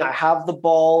around me. I have the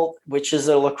ball, which is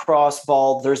a lacrosse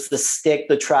ball. There's the stick,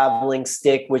 the traveling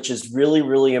stick, which is really,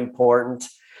 really important.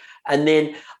 And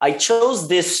then I chose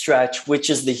this stretch, which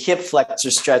is the hip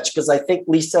flexor stretch, because I think,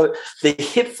 Lisa, the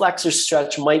hip flexor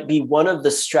stretch might be one of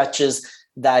the stretches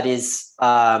that is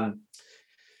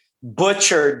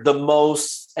butchered the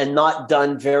most and not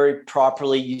done very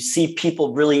properly. You see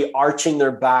people really arching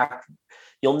their back.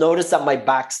 You'll notice that my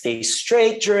back stays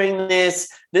straight during this.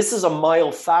 This is a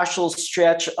myofascial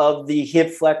stretch of the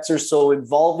hip flexor, so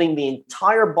involving the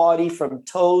entire body from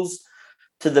toes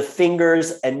to the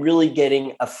fingers and really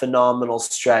getting a phenomenal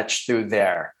stretch through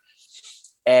there.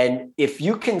 And if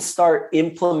you can start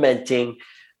implementing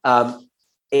a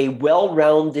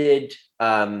well-rounded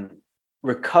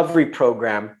recovery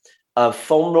program of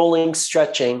foam rolling,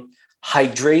 stretching,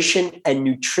 hydration, and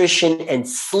nutrition and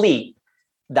sleep,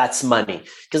 that's money.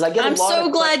 Because I'm so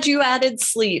glad you added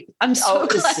sleep. I'm so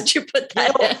glad you put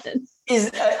that in.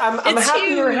 I'm happy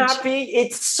you're happy.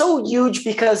 It's so huge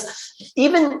because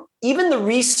even the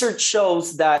research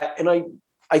shows that, and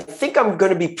I think I'm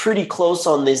going to be pretty close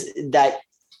on this, that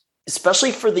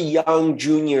especially for the young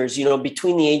juniors,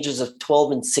 between the ages of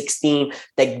 12 and 16,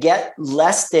 that get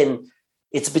less than,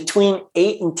 it's between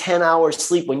 8 and 10 hours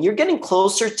sleep. When you're getting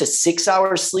closer to 6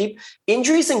 hours sleep,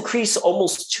 injuries increase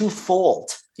almost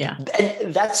twofold. Yeah.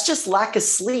 And that's just lack of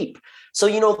sleep. So,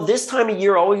 this time of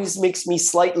year always makes me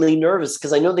slightly nervous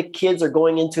because I know the kids are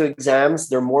going into exams.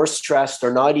 They're more stressed.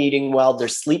 They're not eating well. They're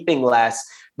sleeping less.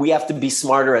 We have to be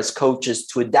smarter as coaches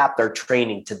to adapt our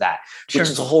training to that, which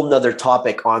is a whole nother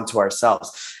topic onto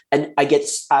ourselves. And I get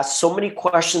asked so many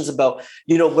questions about,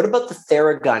 what about the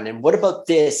Theragun and what about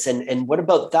this and what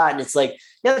about that? And it's like,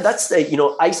 yeah, that's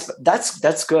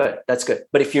that's good. That's good.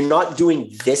 But if you're not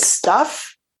doing this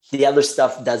stuff, the other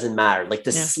stuff doesn't matter. Like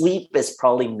the sleep is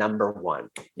probably number one.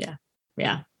 Yeah.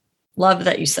 Yeah. Love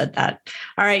that you said that.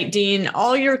 All right, Dean,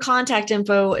 all your contact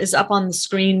info is up on the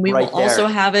screen. We will also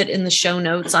have it in the show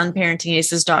notes on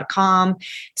parentingaces.com.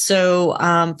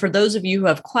 So for those of you who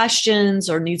have questions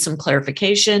or need some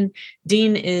clarification,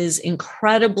 Dean is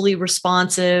incredibly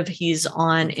responsive. He's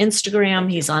on Instagram.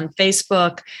 He's on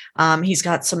Facebook. He's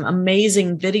got some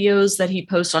amazing videos that he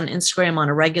posts on Instagram on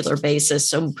a regular basis.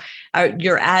 So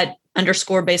you're at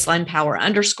 _baseline power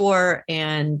 _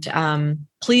 and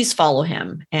please follow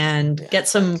him and get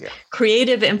some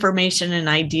creative information and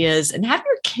ideas, and have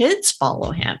your kids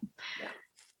follow him.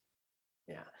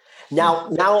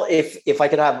 Now, if I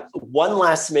could have one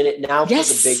last minute now for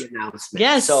the big announcement.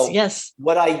 Yes.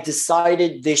 What I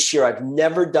decided this year, I've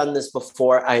never done this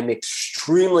before. I'm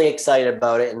extremely excited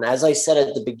about it. And as I said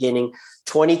at the beginning,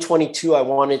 2022, I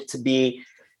want it to be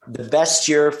the best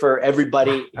year for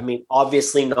everybody. I mean,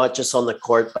 obviously not just on the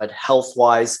court, but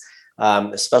health-wise,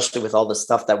 especially with all the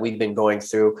stuff that we've been going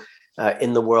through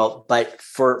in the world. But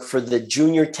for the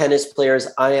junior tennis players,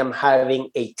 I am having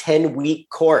a 10-week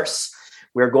course.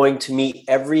 We're going to meet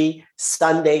every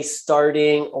Sunday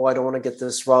starting, I don't want to get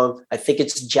this wrong, I think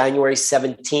it's January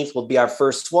 17th will be our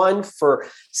first one for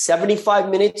 75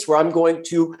 minutes, where I'm going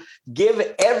to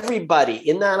give everybody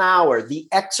in that hour the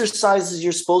exercises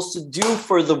you're supposed to do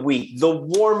for the week, the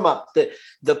warm-up, the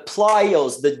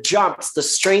plyos, the jumps, the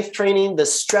strength training, the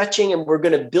stretching, and we're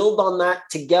going to build on that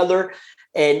together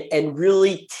and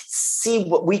really see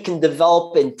what we can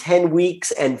develop in 10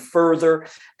 weeks and further.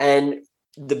 And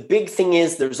the big thing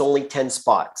is there's only 10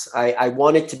 spots. I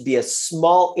want it to be a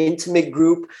small, intimate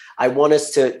group. I want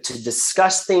us to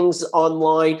discuss things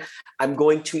online. I'm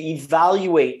going to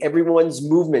evaluate everyone's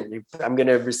movement. I'm going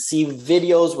to receive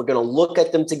videos. We're going to look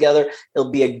at them together.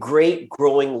 It'll be a great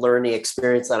growing learning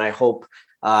experience. And I hope,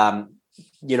 I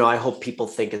hope people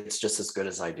think it's just as good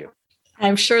as I do.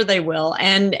 I'm sure they will.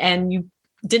 And you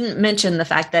didn't mention the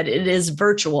fact that it is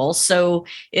virtual. So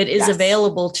it is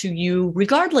available to you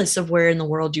regardless of where in the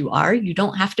world you are. You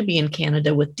don't have to be in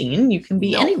Canada with Dean. You can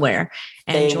be anywhere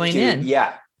and join in.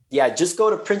 Yeah. Just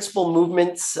go to Principal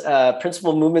Movements,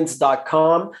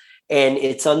 principalmovements.com, and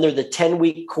it's under the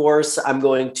 10-week course. I'm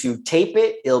going to tape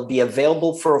it. It'll be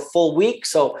available for a full week.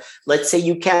 So let's say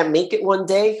you can't make it one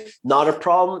day, not a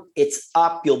problem. It's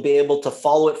up. You'll be able to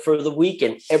follow it for the week,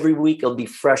 and every week it'll be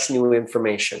fresh new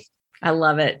information. I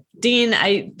love it. Dean,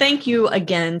 I thank you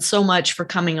again so much for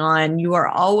coming on. You are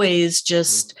always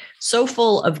just so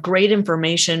full of great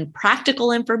information,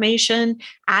 practical information,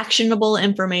 actionable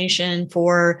information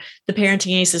for the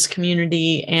Parenting Aces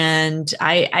community. And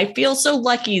I feel so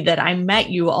lucky that I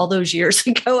met you all those years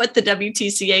ago at the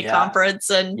WTCA conference,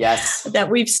 and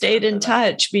that we've stayed in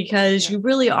touch, because you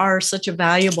really are such a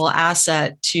valuable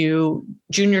asset to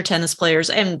junior tennis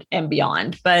players and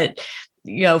beyond. But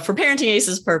for Parenting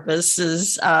Aces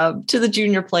purposes, to the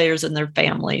junior players and their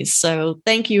families. So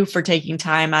thank you for taking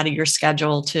time out of your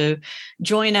schedule to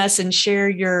join us and share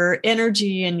your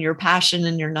energy and your passion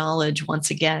and your knowledge once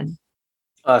again.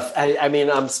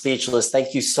 I'm speechless.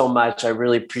 Thank you so much. I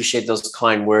really appreciate those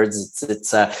kind words.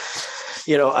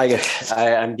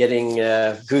 I'm getting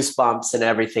goosebumps and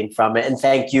everything from it. And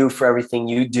thank you for everything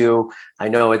you do. I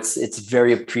know it's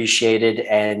very appreciated,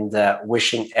 and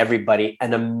wishing everybody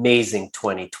an amazing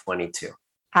 2022.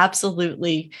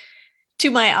 Absolutely. To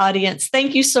my audience,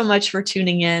 thank you so much for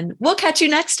tuning in. We'll catch you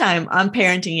next time on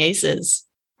Parenting Aces.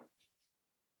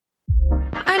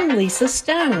 I'm Lisa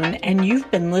Stone, and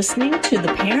you've been listening to the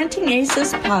Parenting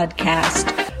Aces podcast,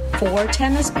 for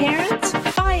tennis parents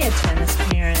by a tennis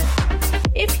parent.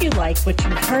 If you like what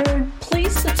you've heard,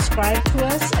 please subscribe to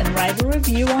us and write a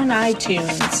review on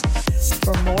iTunes.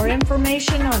 For more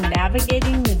information on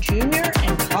navigating the junior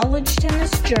and college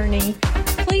tennis journey,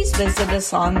 please visit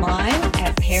us online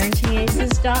at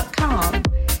parentingaces.com.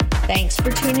 Thanks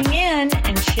for tuning in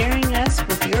and sharing us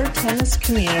with your tennis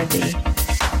community.